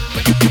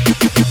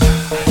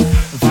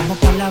 Vamos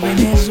pa' la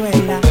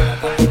Venezuela,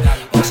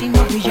 o si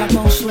no brilla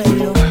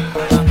consuelo.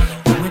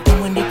 Nos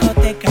metemos en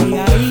discoteca y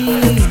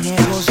ahí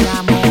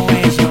negociamos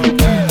eso.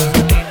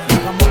 Nos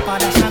vamos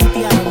para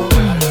Santiago,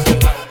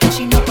 o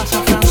si no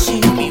pasa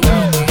Francisco.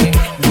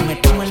 Nos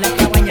metemos en la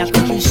cabaña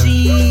con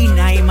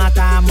piscina y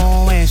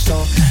matamos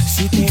eso.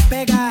 Si te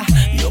pega,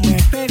 yo me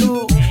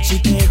pego. Si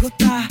te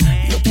gusta,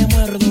 yo te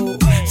muerdo.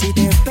 Si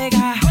te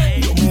pega,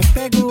 yo me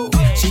pego.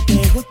 Si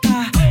te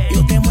gusta,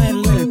 yo te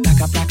muerdo.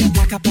 Placa, placa,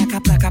 placa, placa,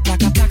 placa,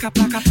 placa, placa,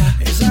 placa, placa.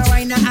 Esa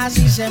vaina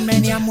así se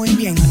menea muy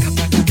bien. Placa,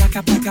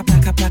 placa, placa, placa,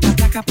 placa, placa,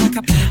 placa,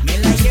 placa. Me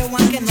la llevo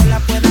aunque no la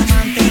pueda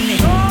mantener.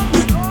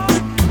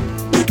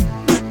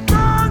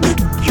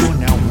 You're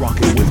now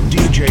rocking with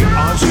DJ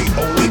Ozzy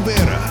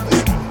Oliveira.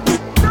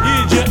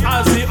 DJ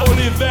Ozzy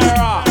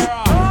Oliveira.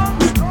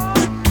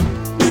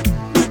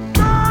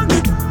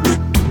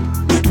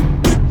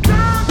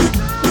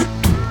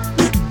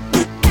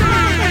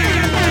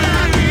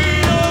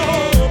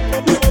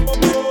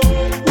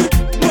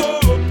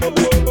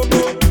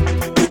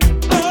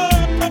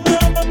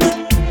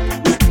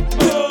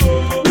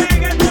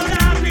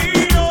 Reggaeton.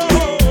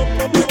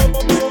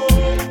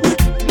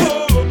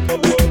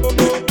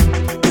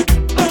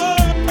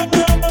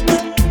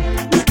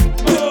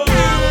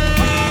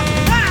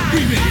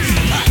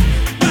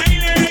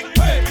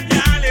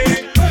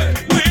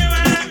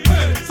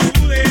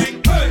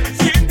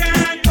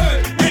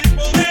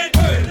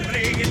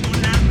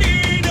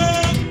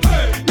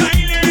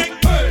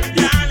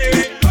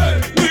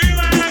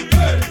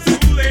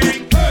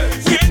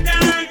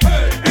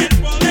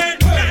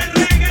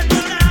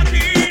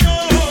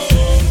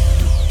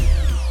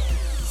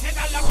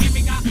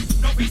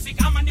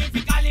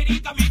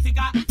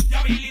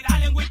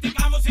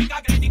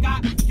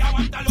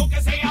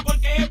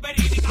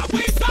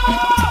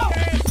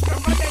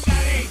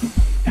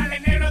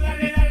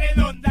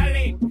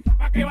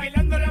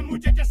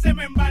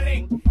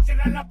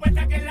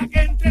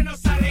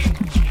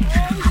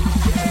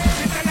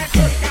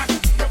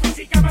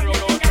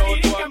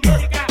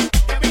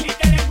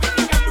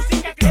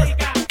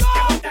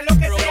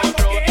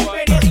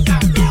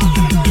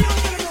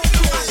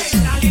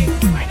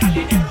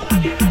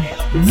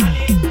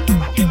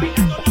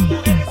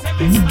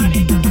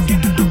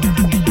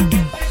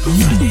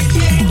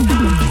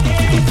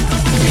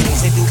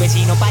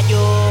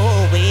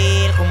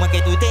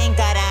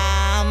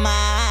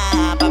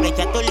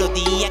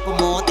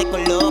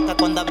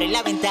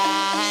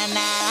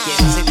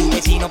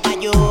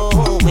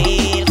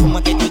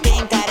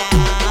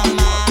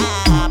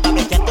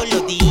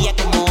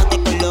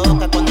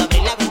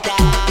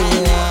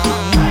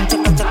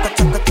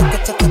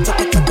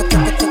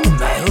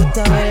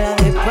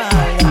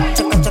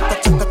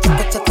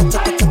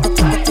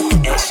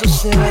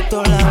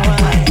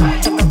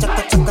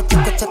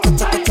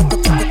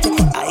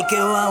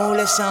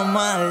 Esa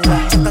mala,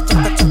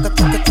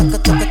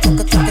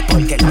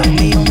 porque lo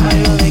mío me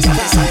lo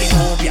descansa.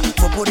 Novia,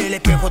 fue por el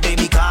espejo de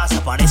mi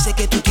casa. Parece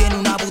que tú tienes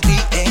una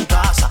boutique en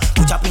casa.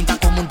 Mucha pinta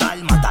como un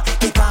dálmata.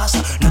 ¿Qué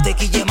pasa? No te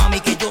quille, mami,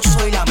 que yo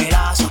soy la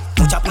melaza.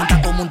 Mucha pinta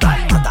como un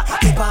dálmata.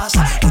 ¿Qué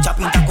pasa? Mucha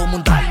pinta como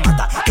un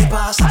dálmata. ¿Qué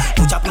pasa?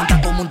 Mucha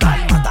pinta como un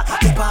dálmata.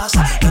 ¿Qué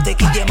pasa? No te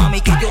quille,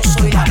 mami, que yo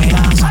soy la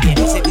melaza.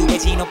 Quiero ser tu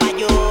vecino pa'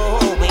 yo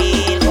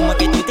ver cómo es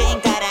que tú te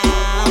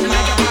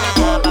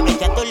encaramas. Pa'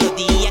 brechar todos los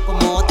días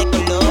como te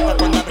coloca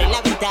cuando abres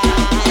la ventana.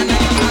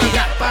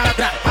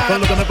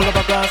 Cuando que me pongo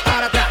pa' atrás,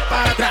 para atrás,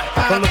 para atrás,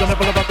 cuando que me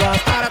pongo pa'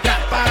 atrás, para atrás,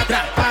 para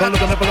atrás, cuando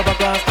que me pongo pa'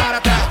 atrás, para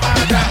atrás,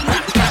 para atrás, para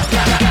atrás,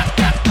 para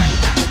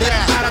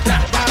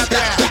atrás, para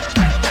atrás,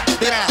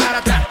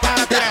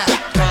 para atrás, para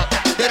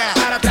atrás,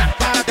 para atrás,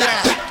 para atrás,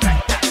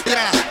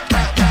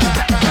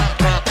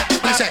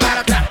 dice, para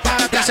atrás,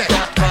 para atrás,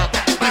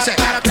 dice,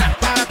 para atrás,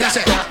 para atrás,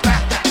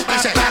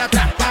 dice, para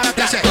atrás, para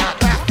atrás,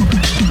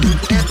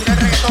 el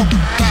reggaetón,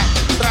 tra,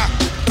 tra,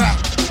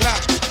 tra, tra,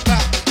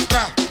 tra, tra,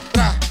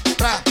 tra,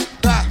 tra, tra, tra,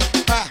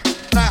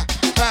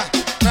 tra,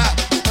 tra,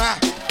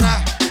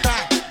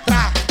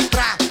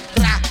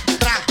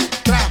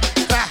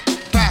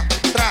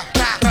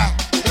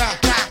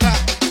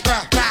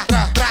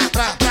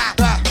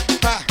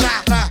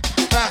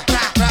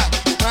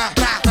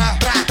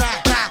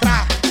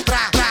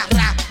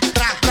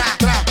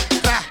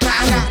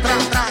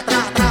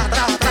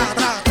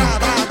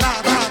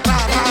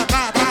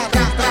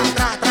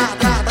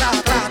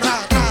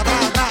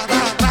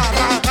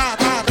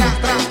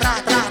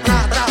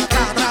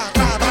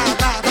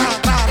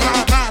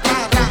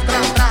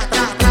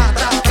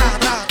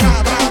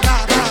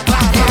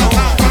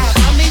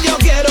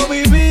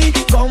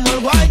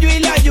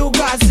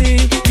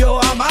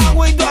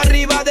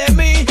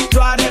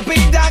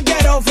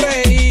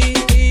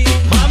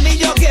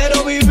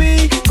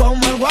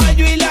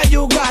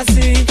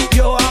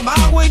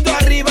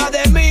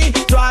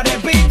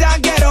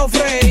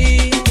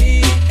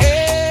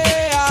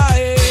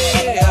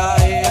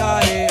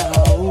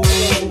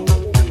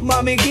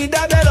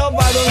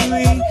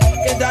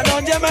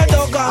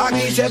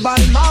 se va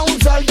el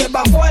mouse, el que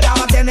va afuera.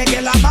 Tiene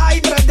que la va y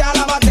frente a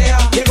la batea.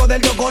 Llego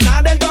del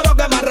Yoconar, el toro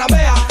que más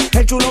rapea.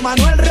 El chulo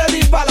Manuel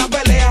ready pa' la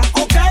pelea.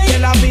 Ok, que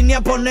la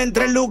línea pone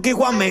entre Luke y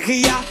Juan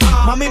Mejía.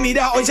 Mami,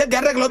 mira, hoy se te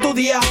arregló tu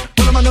día.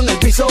 Con la mano en el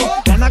piso,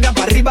 la naga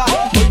para arriba.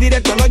 Voy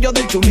directo al hoyo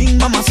del chulín,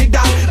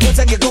 mamacita. Yo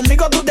sé que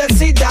conmigo tú te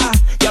citas.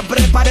 Ya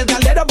prepara el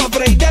caldero pa'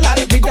 freírte la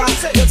arepita.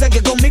 Yo sé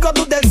que conmigo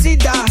tú te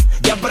citas.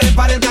 Ya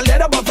prepara el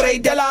caldero pa'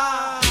 freírte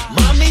la.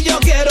 Mami, yo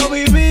quiero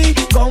vivir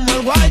como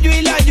el guayo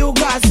y la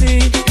yuca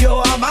así.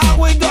 Yo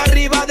abajo y tú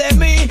arriba de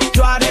mí.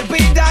 Tu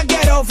arepita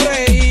quiero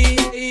freír.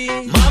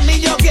 Mami,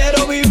 yo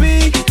quiero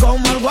vivir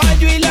como el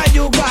guayo y la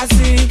yuca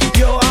así.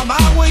 Yo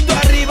abajo y tú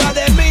arriba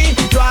de mí.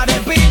 Tu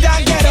arepita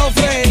quiero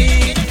freír.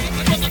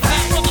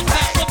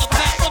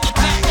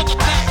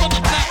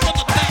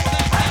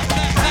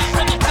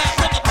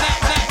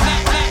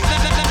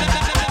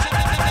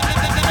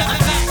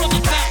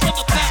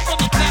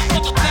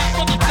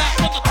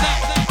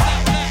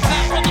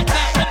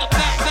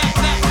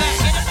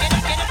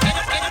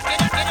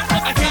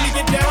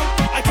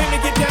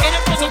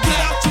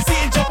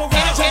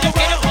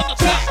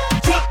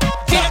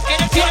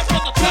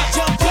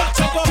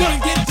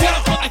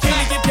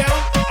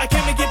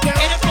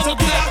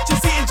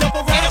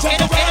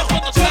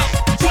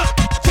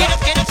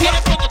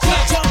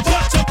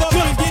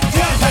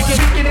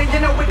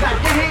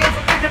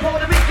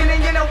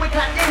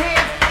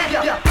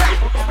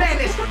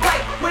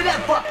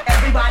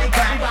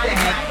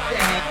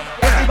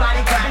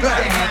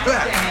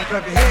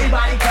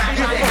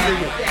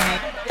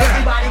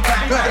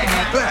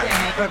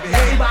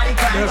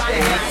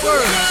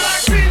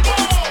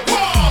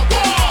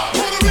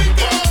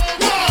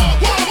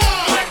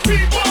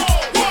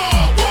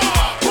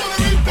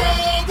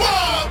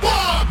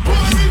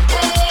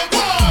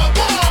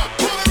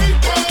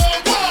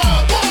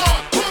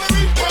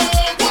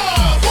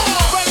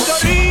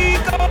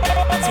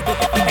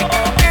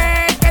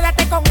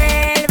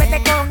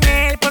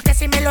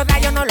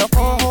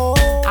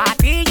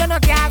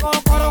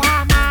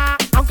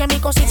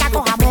 Cosita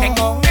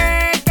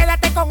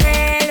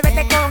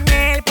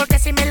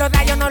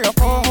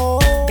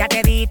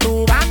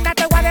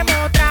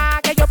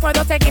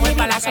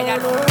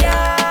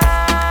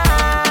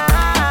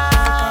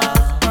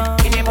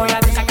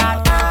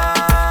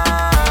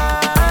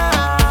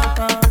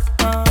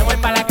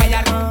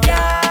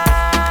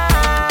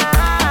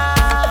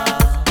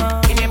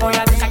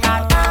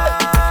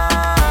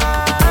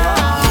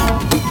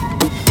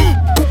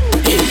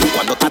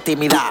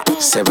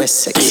se ve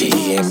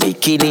sexy. En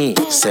bikini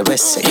se ve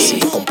sexy.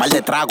 Con par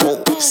de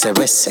trago se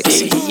ve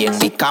sexy. Y en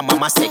mi cama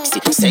más sexy,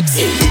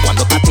 sexy.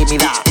 Cuando está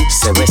tímida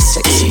se ve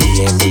sexy.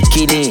 En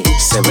bikini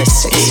se ve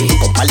sexy.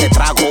 Con par de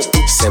trago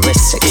se ve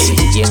sexy.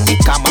 Y en mi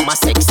cama más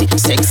sexy,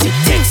 sexy.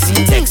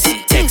 Sexy,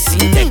 sexy, sexy,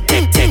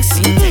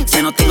 sexy.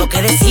 Ya no tengo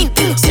que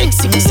decirte.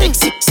 Sexy,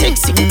 sexy,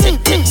 sexy,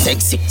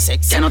 sexy,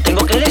 sexy. Ya no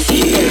tengo que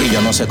decirte. Y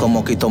yo no sé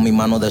cómo quito mi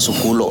mano de su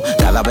culo.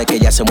 Cada vez que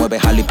ella se mueve,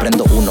 jalo y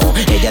prendo uno.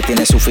 Ella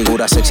tiene su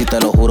figura sexy, te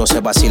lo juro.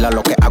 Se vacila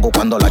lo que hago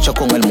cuando la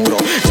choco en el muro.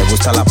 Le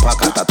gusta la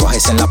paca,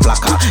 tatuajes en la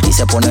placa. Y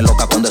se pone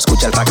loca cuando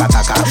escucha el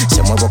taca-taca.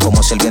 Se mueve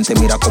como serpiente,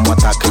 mira cómo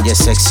ataca. Ella es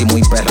sexy,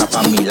 muy perra,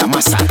 pa' mí la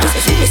masacra.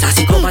 Esa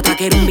psicópata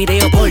quiere un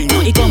video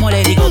porno. Y como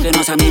le digo que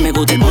no sé, a mí me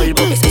gusta el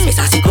morbo.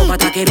 Esa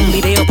psicópata quiere un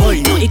video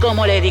porno. Y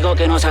como le digo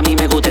que no sé, a mí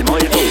me gusta el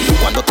morbo.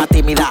 Cuando está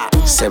tímida,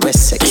 se ve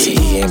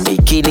sexy. En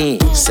bikini,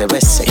 se ve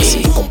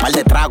sexy. Con par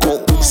de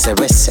trago, se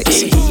ve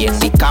sexy. Y en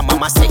mi cama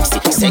más sexy,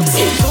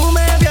 sexy. Tú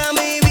me ves a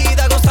mi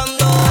vida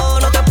gozando,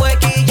 no te puedes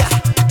quillar.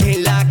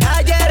 En la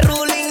calle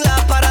ruling, la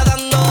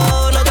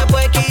paradando, no te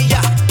puedes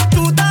quillar.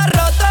 Tú estás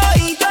roto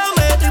y yo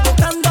me estoy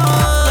buscando,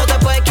 no te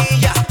puedes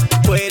quillar.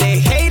 Tú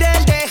eres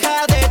hater,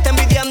 deja de estar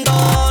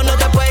envidiando, no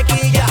te puedes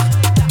quillar.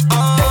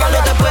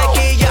 No te puedes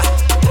quillar.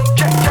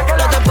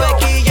 No te puedes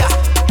quillar.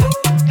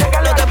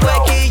 No te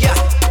puedes quillar.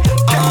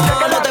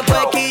 No te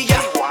puedes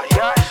quillar.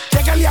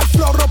 Llegale al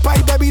flow, ropa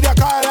y bebida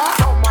cara.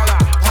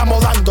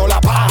 Estamos dando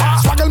la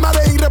para. Swagger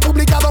Madrid,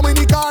 República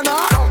Dominicana.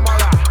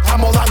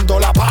 Estamos dando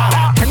la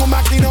para. Tengo un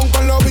maquinón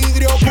con los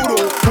vidrios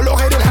puros. Con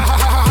los haters,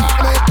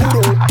 jajajaja, me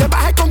curo. Te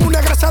bajé con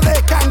una grasa de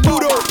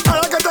canguro.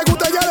 Para que te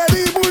guste ya le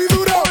di muy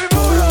duro.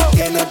 Tú lo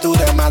tienes tú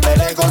de más de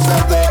lejos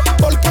se ve.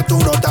 Porque tú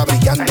no estás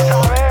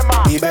brillando.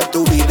 Vive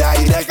tu vida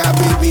y deja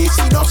vivir.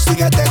 Si no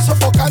sigues te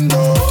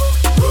sofocando.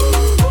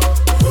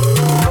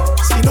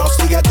 Si no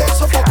sigues te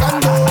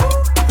sofocando.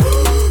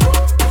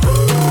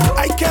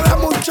 Hay que dar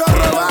mucho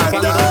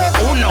robando.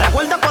 Uno,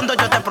 ¿recuerdas cuando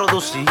yo te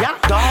producía?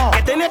 Dos,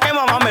 que tenía que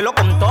mamá me lo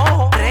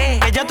contó. Tres,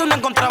 que ya tú no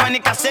encontrabas ni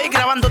qué hacer y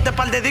grabándote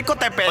par de discos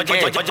te pegué.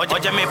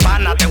 Oye, mi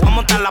pana, te voy a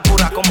montar la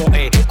pura como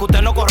es. Que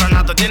usted no corre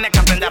nada, tienes que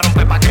aprender a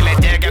romper pa' que le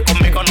llegue.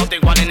 Conmigo no te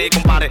iguales ni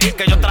compare.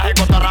 Que yo traje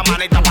con toda la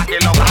manita pa' que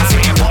lo gane. Así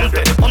que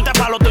ponte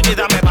pa' lo tuyo y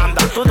dame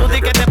banda. Tú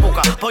di que te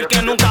busca,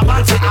 porque nunca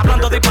avanza.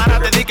 Hablando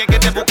disparate, di que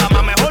te busca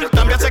más mejor.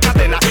 También se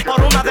cadena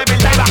por una de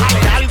verdad y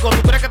bájale algo.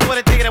 ¿Tú crees que tú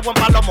eres tigre, buen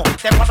palomo?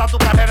 Te pasa tu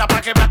carrera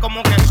pa' que veas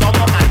como que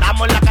somos.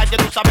 Andamos en la calle,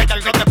 tú sabes que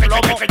algo te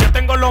plomo. Que yo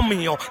tengo lo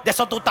mío, de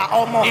eso tú estás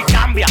homo. Y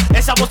cambia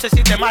esa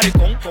vocecita de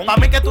maricón. Pa'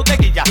 mí que tú te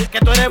guillas, que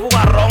tú eres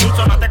bugarrón.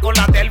 Sonate con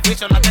la Delphi,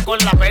 sonate con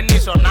la Benny,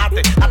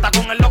 sonate hasta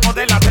con el loco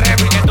de la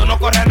Trevi. Que tú no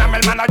corres nada, mi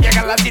hermano,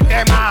 llega al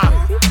sistema.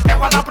 Te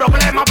voy a dar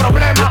problema.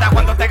 Hasta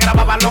cuando te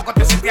grababa loco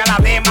te sentía la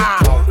dema.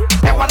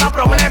 Te voy a dar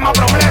problema.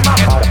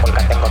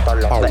 Porque tengo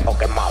todos los dedos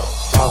quemados.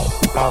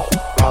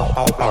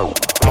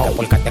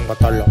 Porque tengo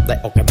todos los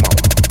dedos quemados.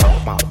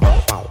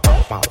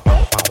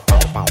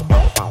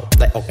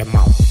 Dedos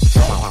quemados.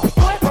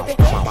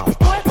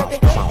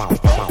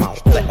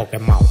 Dedos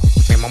quemados.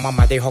 Mi mamá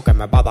me dijo que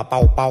me va a dar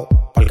pau.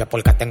 Porque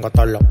tengo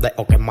todos los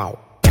dedos quemados.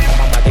 Mi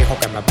mamá me dijo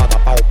que me va a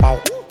dar pau.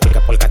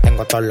 Porque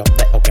tengo todos los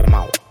dedos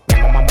quemados. Mi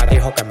mamá me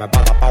dijo que me va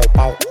a dar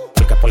pau.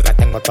 Porque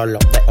tengo todos los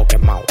dedos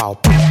quemados.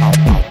 Porque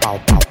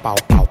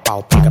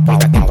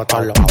tengo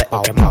todos los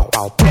dedos quemados.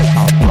 Porque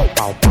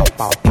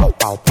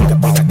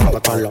tengo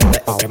todos los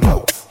dedos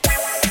quemados.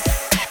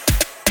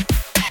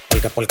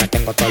 Porque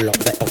tengo todos los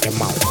dedos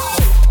quemados.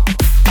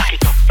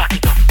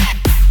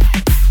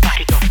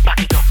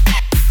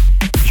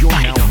 You're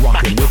now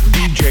rocking with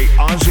DJ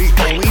Ozzy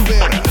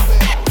Olivera.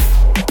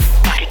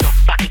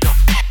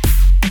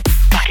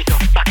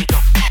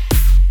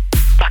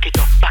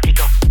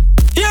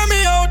 Hear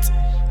me out.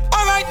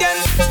 Alright then.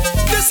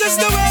 This is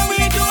the way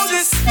we do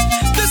this.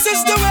 This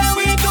is the way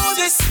we do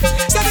this.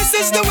 So this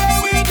is the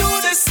way we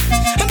do this.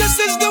 And this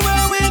is the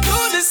way we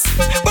do this.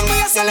 When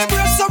we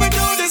celebrate, so we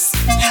do this.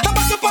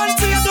 About the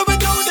party, so we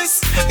do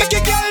this.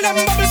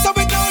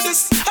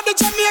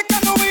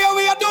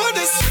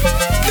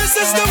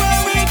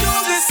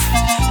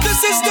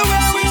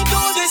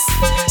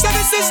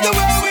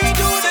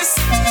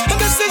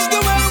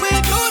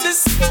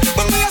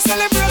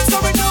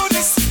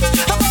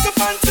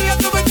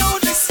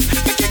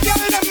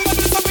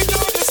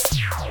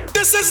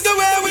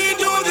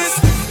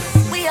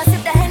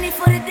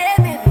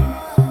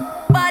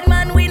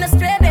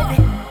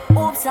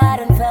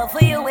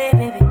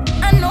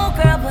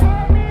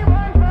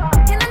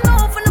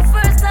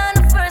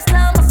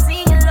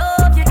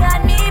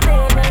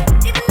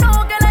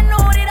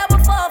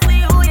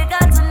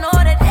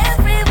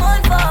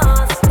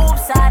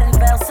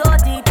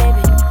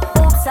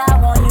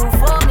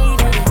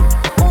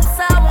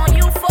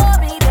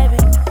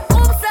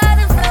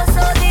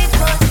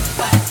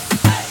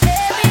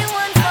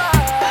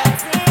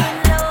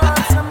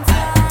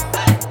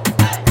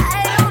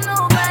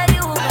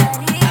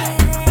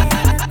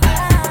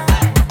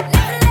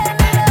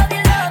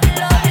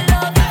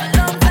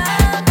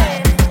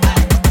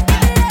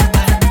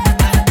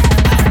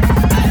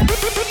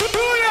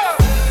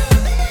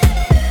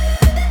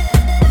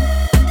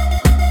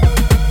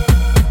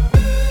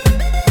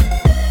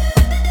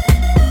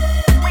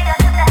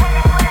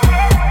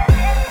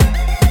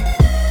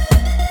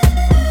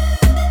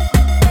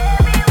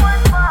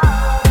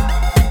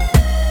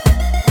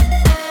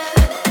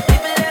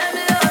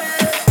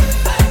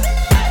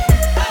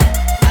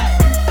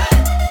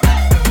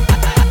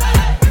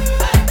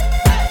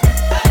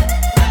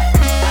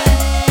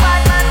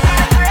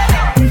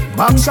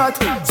 shot,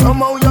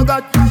 somehow you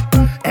got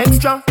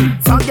extra.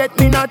 Forget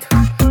me not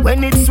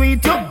when it's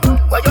sweet. You,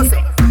 what you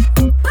say?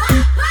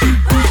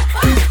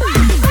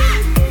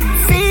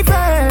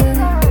 Fever,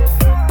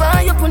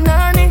 buy your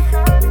punani.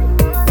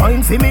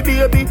 Wine for me,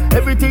 baby,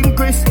 everything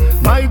crisp.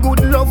 My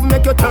good love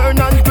make you turn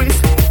and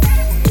crisp.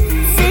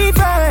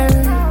 Fever,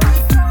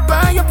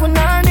 buy your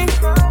punani.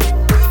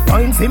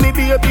 Wine for me,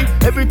 baby,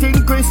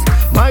 everything crisp.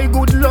 My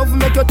good love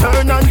make you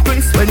turn and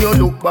crisp. When you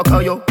look back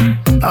at you,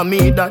 I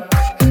made that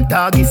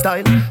doggy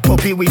style,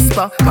 puppy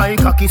whisper. My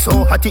cocky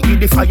so hot it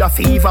the fire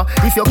fever.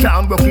 If you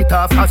can't broke it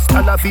off,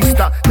 hasta la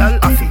vista. Dal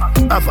afi,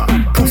 ava,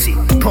 pussy,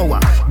 power,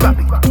 grab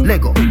it,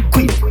 Lego,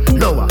 quick,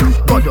 lower,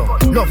 godo,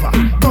 lover,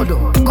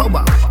 godo,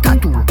 cover,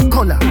 tattoo,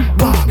 color,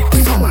 warm,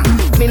 summer.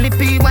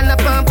 Millipede, walla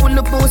pump, pull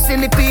the boost,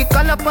 silly pea,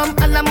 color pump,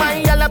 alla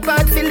my, alla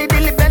bad, Philly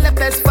dilly bella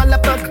best, fall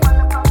apart.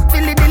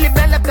 Philly dilly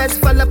bella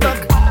best, fall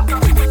apart.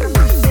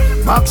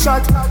 Back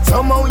shot,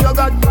 somehow you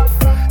got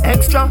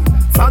extra.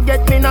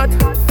 Forget me not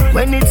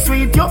when it's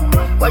sweet, yo.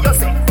 What you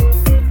say?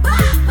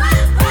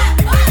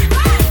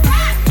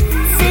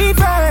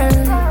 Fever,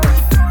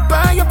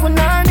 buy your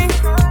punani.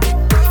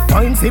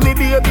 Wine for me,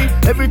 baby,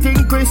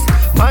 everything crisp.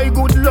 My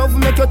good love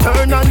make you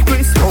turn and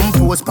crisp.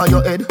 Compose by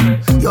your head,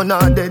 you're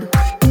not dead.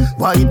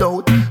 Wide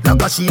out,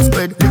 like a sheet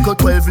spread. Little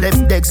 12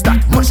 left legs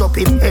that mash up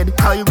in head.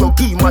 Cairo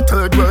key, my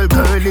third world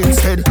girl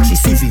instead. She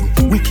civil,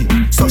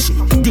 wicked, so she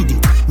did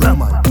it.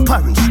 Raman,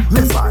 parish,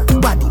 river,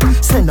 body,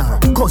 senor,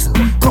 cousin,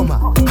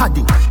 comma,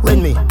 haddy.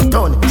 When me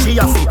done, she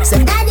a fit,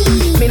 say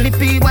daddy.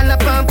 Millipede, walla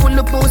pump, pull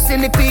the boost,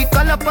 silly pea,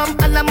 color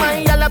pump, alla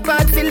my, alla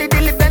bad, Philly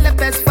dilly bella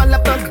best, fall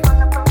apart.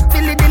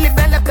 Philly dilly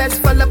bella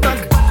best, fall apart.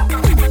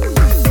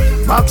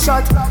 Back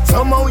shot,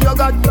 somehow you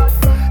got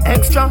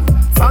extra.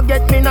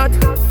 Forget me not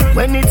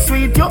when it's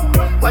sweet, yo.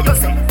 What you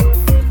say?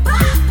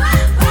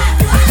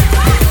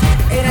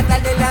 Era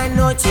tarde la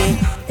noche,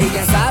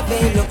 ella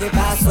sabe lo que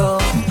pasó.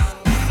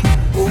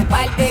 Un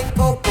par de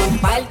coco, un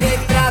par de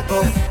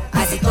trago,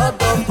 así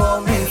todo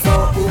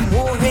comenzó. Un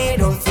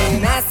mujerón se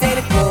me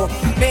acercó,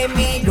 me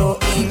miró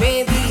y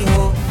me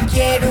dijo: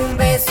 quiero un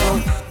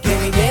beso que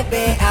me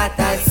lleve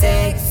hasta el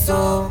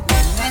sexo.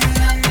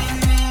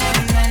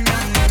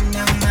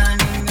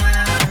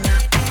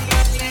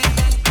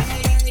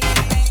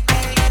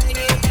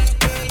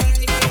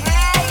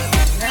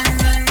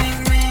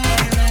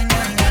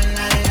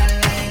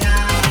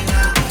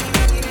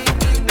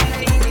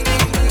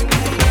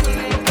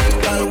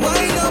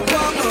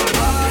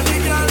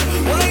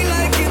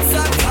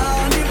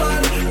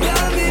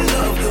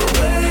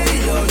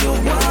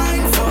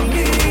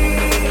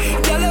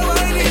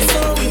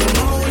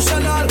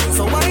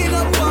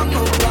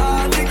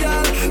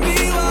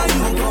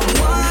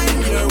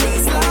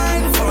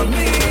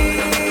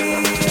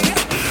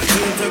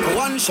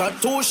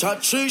 Shot, 2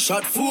 shot, 3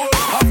 shot, 4.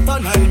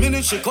 After 9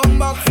 minutes, she come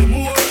back for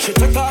more. She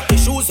take off the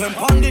shoes and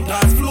pound the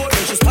dance floor.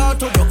 Then she start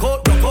to broke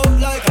out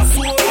like a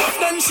sword.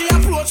 Then she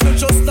approach me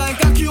just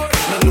like a cure.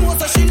 Me know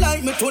that she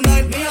like me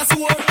tonight, me a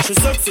swore. She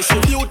sexy, she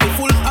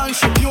beautiful and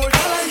she pure.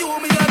 Tell you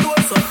me a do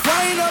so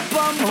wind up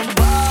on my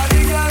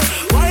body, girl.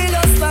 Wind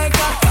us like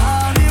a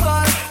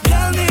carnival.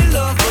 Girl, me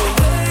love the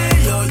way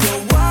you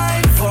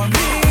wine for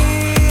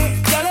me.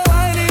 Girl, the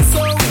wine is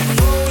so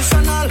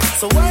emotional.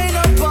 So wind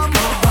up on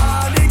my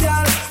body,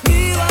 girl.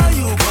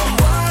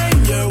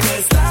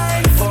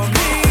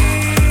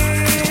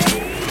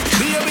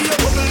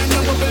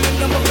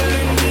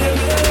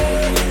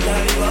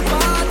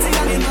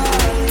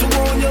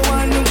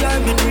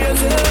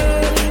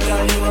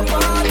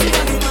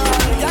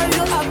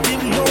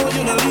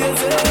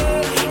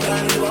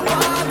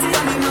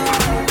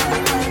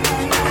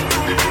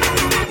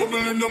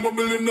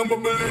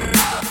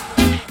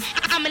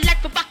 I'm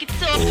like the bucket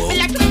too. Me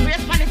like the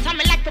brace on it,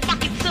 me like the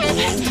bucket too.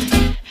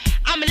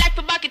 I'm like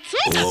the bucket too.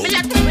 Me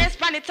like the brace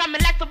on it, me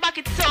like the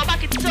bucket too.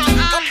 Bucket too,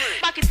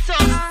 bucket too,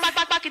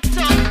 bucket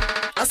too.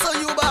 I saw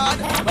you bad.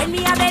 When me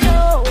a bend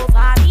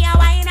over, me a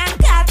wine and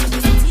cut.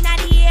 Inna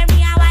the air,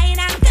 me a wine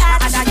and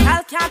cut. And a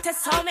girl can't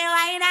test how me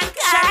wine and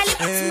cut.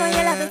 Charlie, you know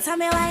you love it, how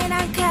me wine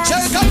and cut.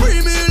 Shake a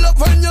premium up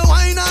when you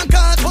wine and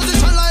cut.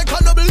 Position like a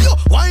W,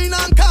 wine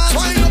and cut.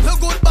 Wine up your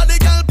good body,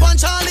 girl,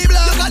 punch Charlie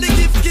Black. You got the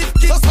gift.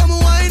 So come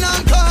wine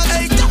and cut.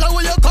 Hey, girl,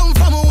 where you come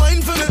from,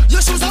 wine for me.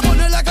 Your shoes are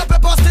bunny like a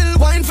pepper, still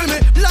wine for me.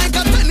 Like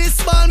a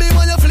tennis ball, me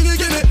when you fling it,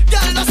 give me.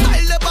 Girl, the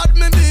style about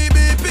me,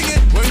 baby, ping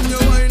it. When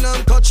you wine and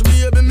catch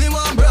me, baby, me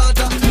want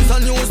brother. It's a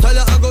new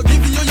style, I go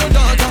give you your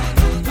daughter.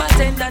 My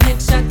tender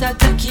next shot at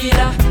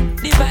tequila.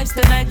 The vibes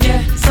tonight,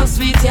 yeah, so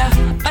sweet, yeah.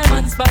 My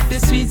man's back the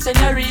sweet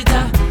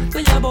señorita.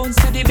 When you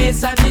bounce to the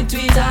bass and the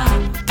tweeter.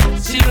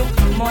 She look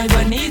muy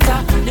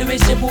bonita. The way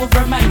she move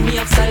remind me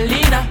of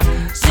Selena.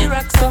 She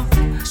rocks so,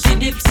 she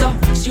dips so.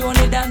 She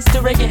only dance to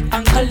reggae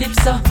and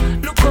calypso.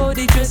 Look how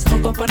the dress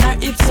hook up on her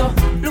hips so.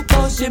 Look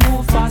how she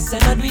move fast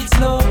and not do it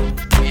slow.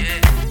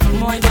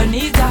 Muy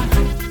bonita,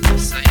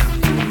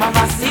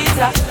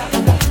 mamacita.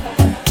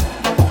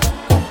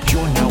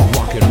 You're now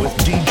rocking with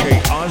DJ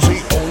Ozzy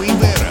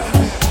Olivera.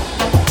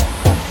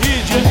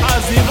 DJ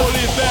Ozzy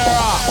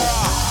Olivera.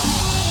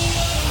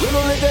 Yo no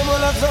le temo a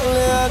la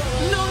soledad.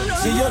 No.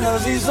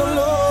 así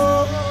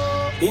solo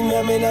y me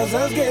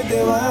amenazas que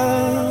te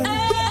vas.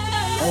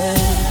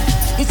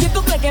 Y si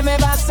tú crees que me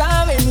vas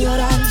a ver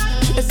llorar,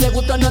 ese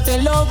gusto no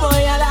te lo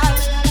voy a dar.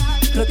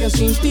 Creo que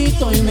sin ti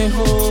estoy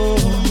mejor.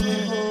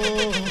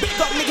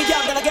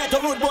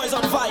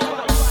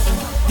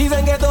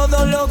 Dicen que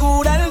todo lo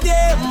cura el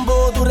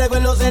tiempo, tu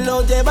recuerdo se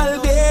lo lleva el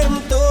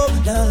viento,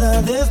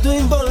 nada de esto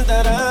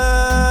importará.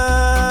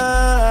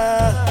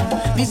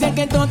 Dicen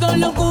que todo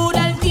lo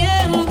cura el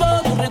tiempo,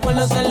 tu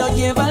recuerdo se lo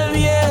lleva el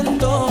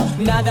viento,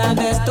 nada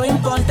de esto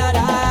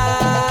importará.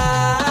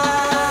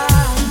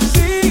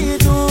 Si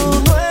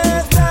tú no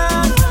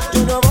estás,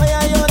 yo no voy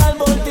a llorar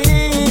por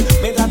ti,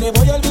 mientras te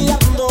voy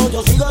olvidando,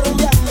 yo sigo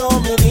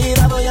rumbeando, mi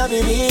vida voy a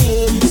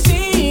vivir.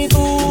 Si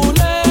tú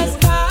no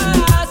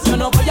estás, yo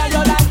no voy a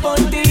llorar por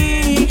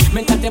ti,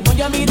 mientras te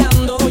voy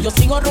mirando, yo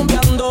sigo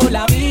rumbeando,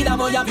 la vida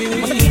voy a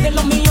vivir. Voy a seguir de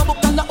lo mío,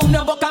 buscando un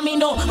nuevo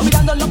camino,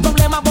 olvidando los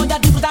problemas, voy a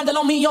disfrutar de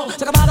lo mío.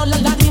 Se acabaron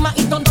las lágrimas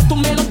y todos tus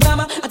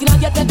melodramas, a ti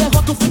nadie te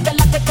dejó, tú fuiste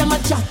la que te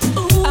marchaste.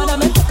 Ahora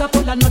me toca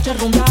por la noche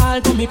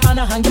rumbear, con mis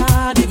panas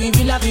jangar y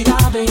vivir la vida,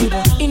 baby.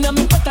 Y no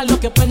me importa lo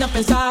que puedan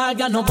pensar,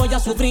 ya no voy a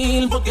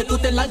sufrir porque tú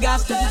te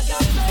largaste.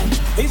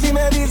 Y si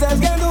me dices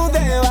que tú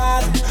te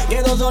vas,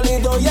 quedo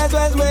solito y eso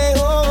es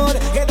mejor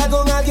que estar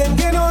con alguien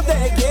que no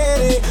te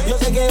quiere, yo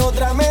sé que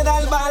otra me da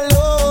el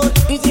valor.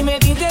 Y si me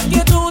dices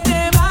que tú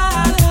te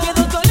vas,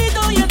 quedo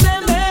solito y eso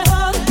es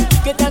mejor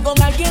que estar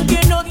con alguien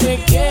que no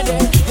te quiere,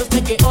 yo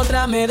sé que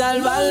otra me da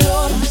el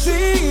valor.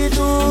 Si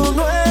tú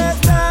no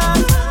estás,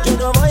 yo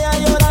no voy a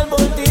llorar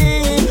por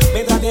ti,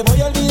 mientras te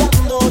voy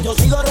olvidando, yo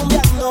sigo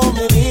rumbeando,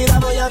 mi vida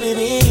voy a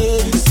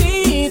vivir.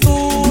 Si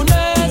tú no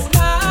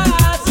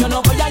estás, yo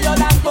no voy a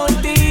llorar por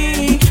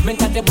ti,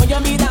 mientras te voy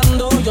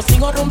mirando, yo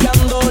sigo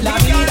rumbeando, la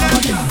vida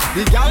voy a vivir.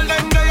 The girl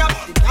them there,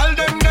 girl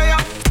them there,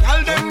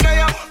 girl them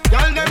there,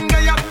 girl them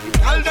there,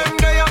 girl them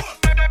there,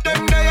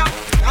 them there,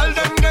 girl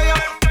them there,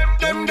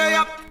 them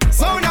there.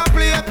 Sound a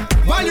play,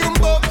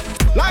 volume up,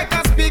 like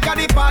a speaker,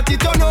 the party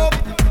turn up.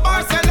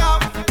 Marcel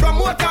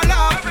promote a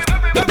laugh.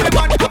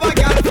 Everybody have a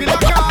girl feel a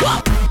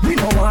car. We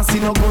don't want see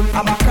no gun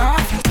have a car.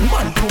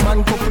 Man to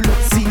man couple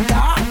up see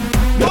that.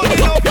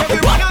 Money up,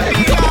 everyone a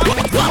be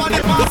that.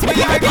 Somebody pass me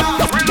like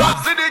that.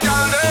 Relax in the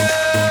girl them.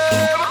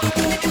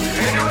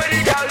 Anyway the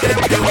girl them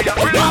do ya.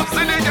 Relax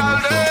in the girl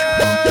them.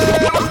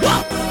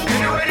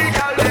 Anyway the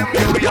girl them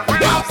do ya.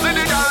 Relax in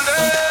the girl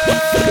them.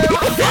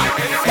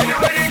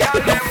 Anyway the girl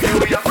them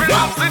do ya.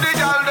 Relax in the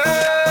girl them.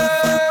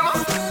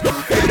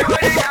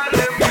 Anyway the girl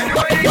them.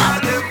 Anyway the girl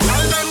them.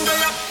 Girl them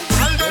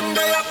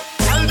there.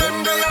 Girl them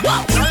there.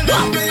 Girl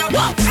them there.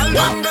 Girl them there. Girl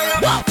them there.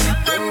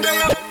 Them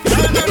there.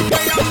 Girl them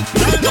there.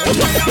 Girl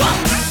them there.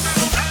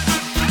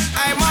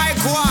 Hey,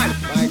 Mike One.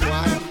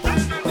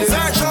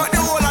 Search out the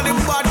whole of the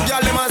bad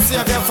girl, them and see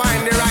if you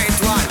find the right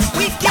one.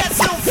 We get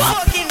so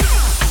fucking.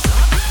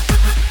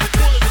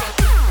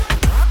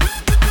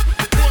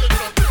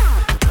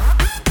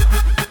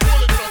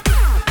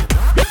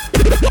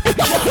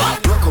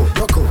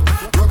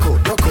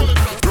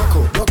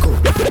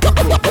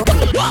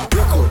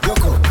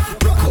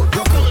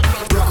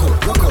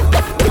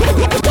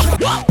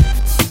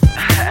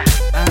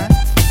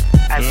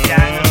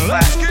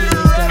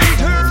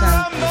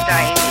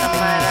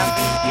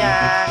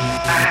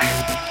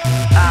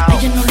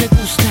 Ella no le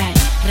gusta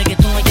el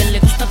reggaetón, a ella le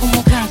gusta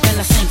como canta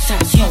la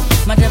sensación.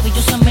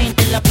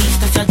 Maravillosamente la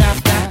pista se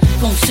adapta,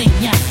 con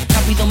señal,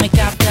 rápido me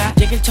capta.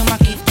 Llega el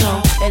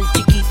chamaquito, el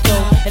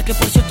chiquito, el que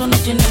por cierto no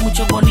tiene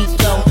mucho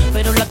bonito,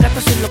 pero las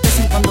gatas se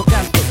enloquecen cuando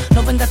canto.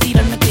 No venga a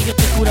tirarme que yo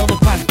estoy curado de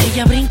panto.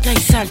 Ella brinca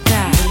y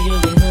salta, yo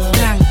le doy.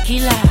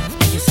 Tranquila,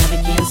 ella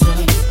sabe quién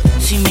soy.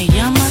 Si me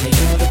llama,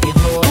 seguro que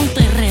voy.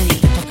 Ponte ready,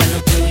 te toca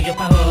lo tuyo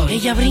pa' hoy.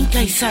 Ella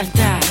brinca y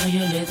salta,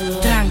 yo le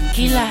doy.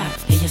 Tranquila,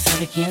 ella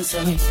sabe quién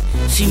soy.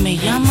 Si me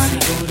llama,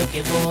 seguro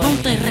que voy.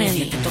 Ponte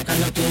ready, te toca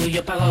lo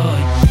tuyo pa'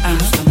 hoy.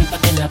 Búscame pa'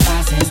 que la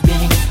pases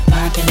bien,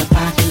 pa' que la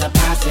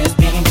pases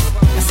bien.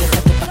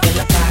 Acércate pa' que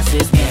la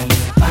pases bien,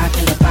 pa'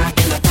 que la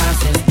pases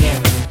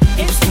bien.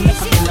 Búscame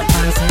pa' que la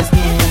pases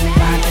bien,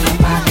 pa'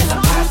 que la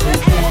pases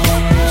bien.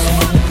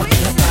 Búscame pa' que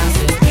la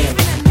pases bien,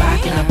 pa'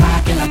 que la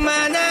pases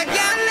bien.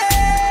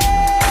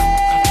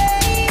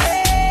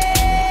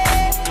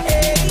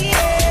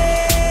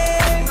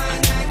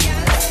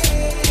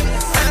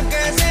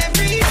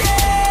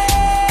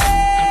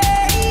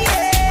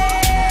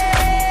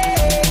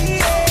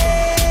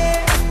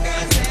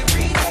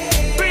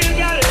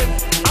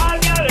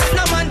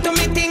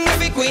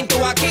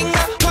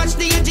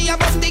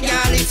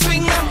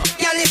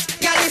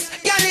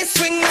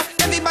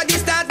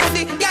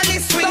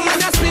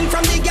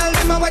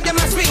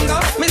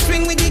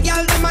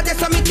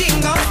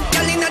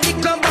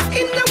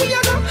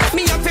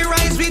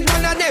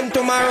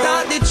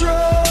 Start the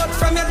truth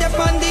from your dep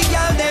on the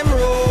girl them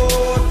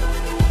road.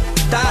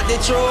 Start the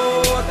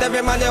truth,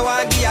 every man you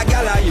want give a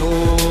girl a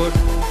youth.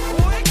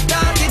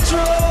 Start the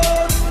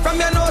truth from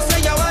your nose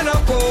say you want a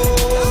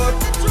coat.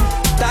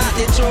 Start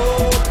the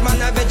truth,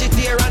 man a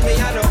vegetarian me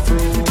a no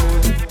fruit.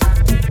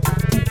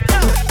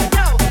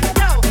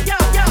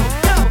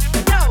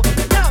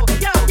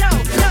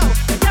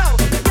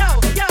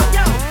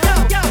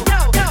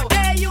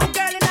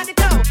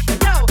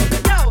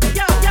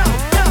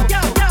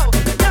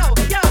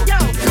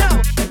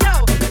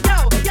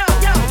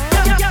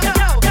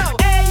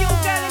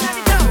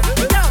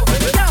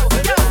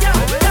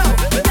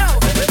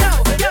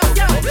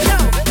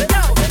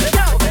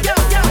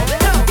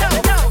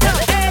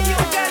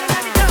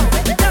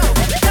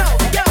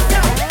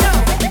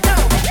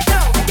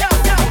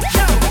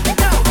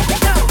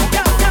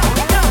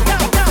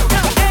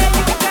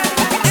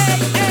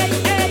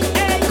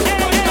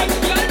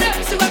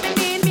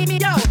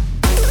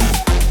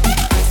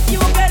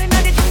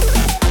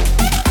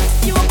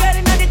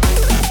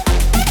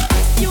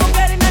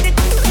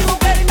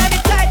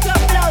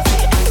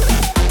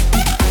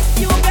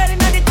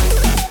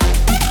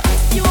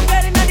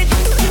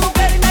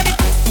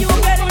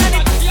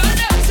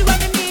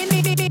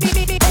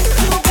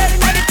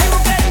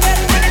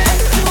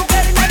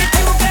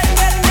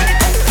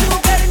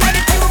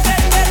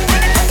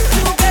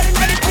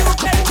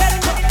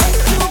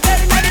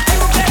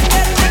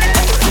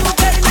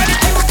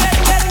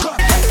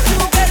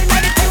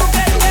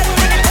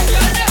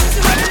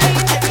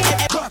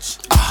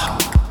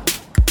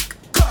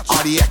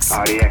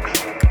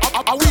 Party-Mixx.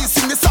 I we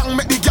sing the song,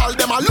 make the girl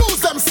them a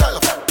lose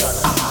themselves.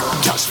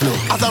 Cash flow.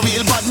 As a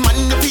real bad man,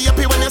 you pay up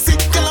when you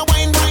sit, girl a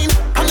wine.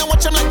 And you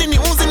watch them like the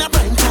news in a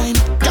prime time.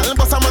 Girl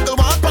bust a muggle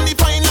walk on the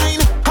fine line.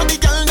 And the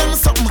girl them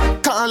something,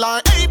 call her,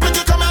 hey,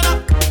 pretty coming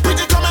up.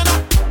 Pretty coming up.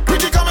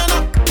 Pretty coming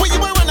up. Where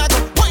you were when I go,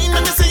 wine,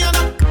 let me see you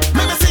now.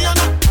 Let me see you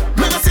now.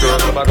 Let me see you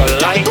now.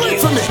 Do it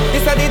for me.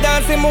 This a the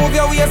dancing move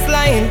your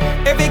waistline.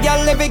 Every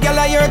girl a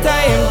your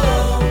time.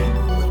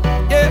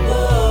 Yeah.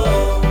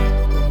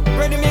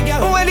 Ready me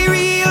girl. When the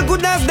real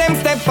good as them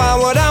step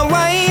forward and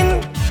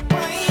whine.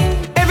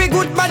 Every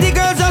good body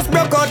girl just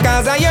broke out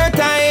cause of your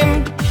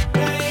time.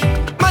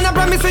 Man I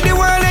promise you the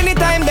world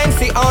anytime then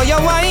see all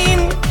your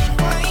wine.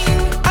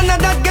 And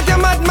that get you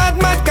mad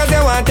cause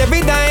you want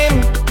every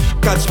dime.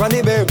 Catch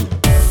money baby.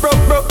 Broke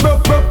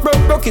it down.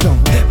 Broke it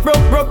down.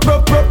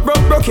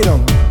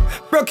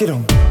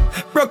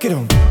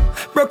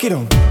 Broke it down. Broke it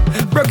down.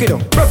 Broke it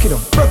down. Broke it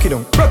down.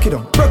 Broke it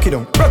down. Broke it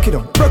down. Broke it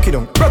down. Broke it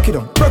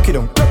down. Broke it down. Broke it down.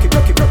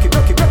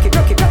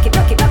 Broke it down. Broke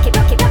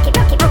it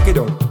down. Broke it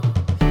down.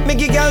 Me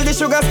give girl the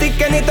sugar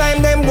stick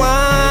anytime them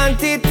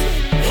want it.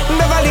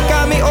 Beverly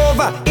call me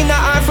over in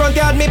her front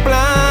yard me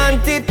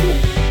plant it.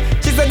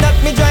 She said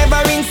that me drive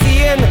her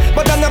insane,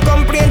 but I no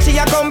complain, she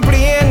a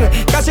complain.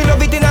 Cause she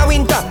love it in a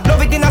winter,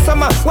 love it in a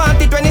summer,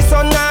 want it when the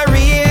sun a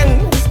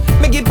rain.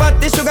 Me give her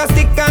the sugar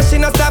stick and she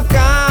no stop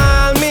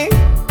call me.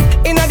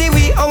 Inna the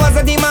wee hours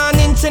of the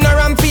morning, she no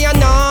ramp fi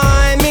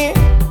annoy me.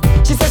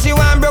 She said she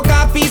want broke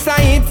a piece of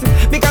it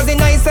because it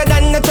nicer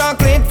than the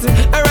chocolate.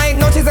 And right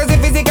now she says it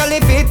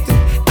physically fit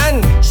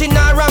and she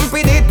not ramp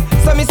with it.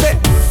 So me say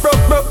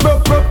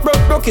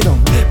broke it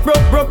down,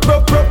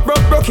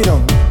 broke it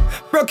down.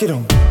 Broke it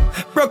down,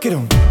 broke it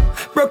down,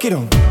 broke it down, broke it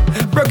down,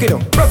 broke it down, broke it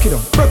down,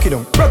 broke it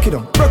down, broke it down,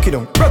 broke it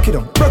down, broke it down, broke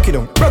it down,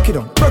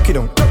 broke it down, broke it, broke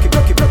it,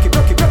 broke it, broke it,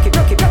 broke it, broke it,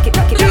 broke it,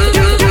 broke it,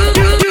 broke it.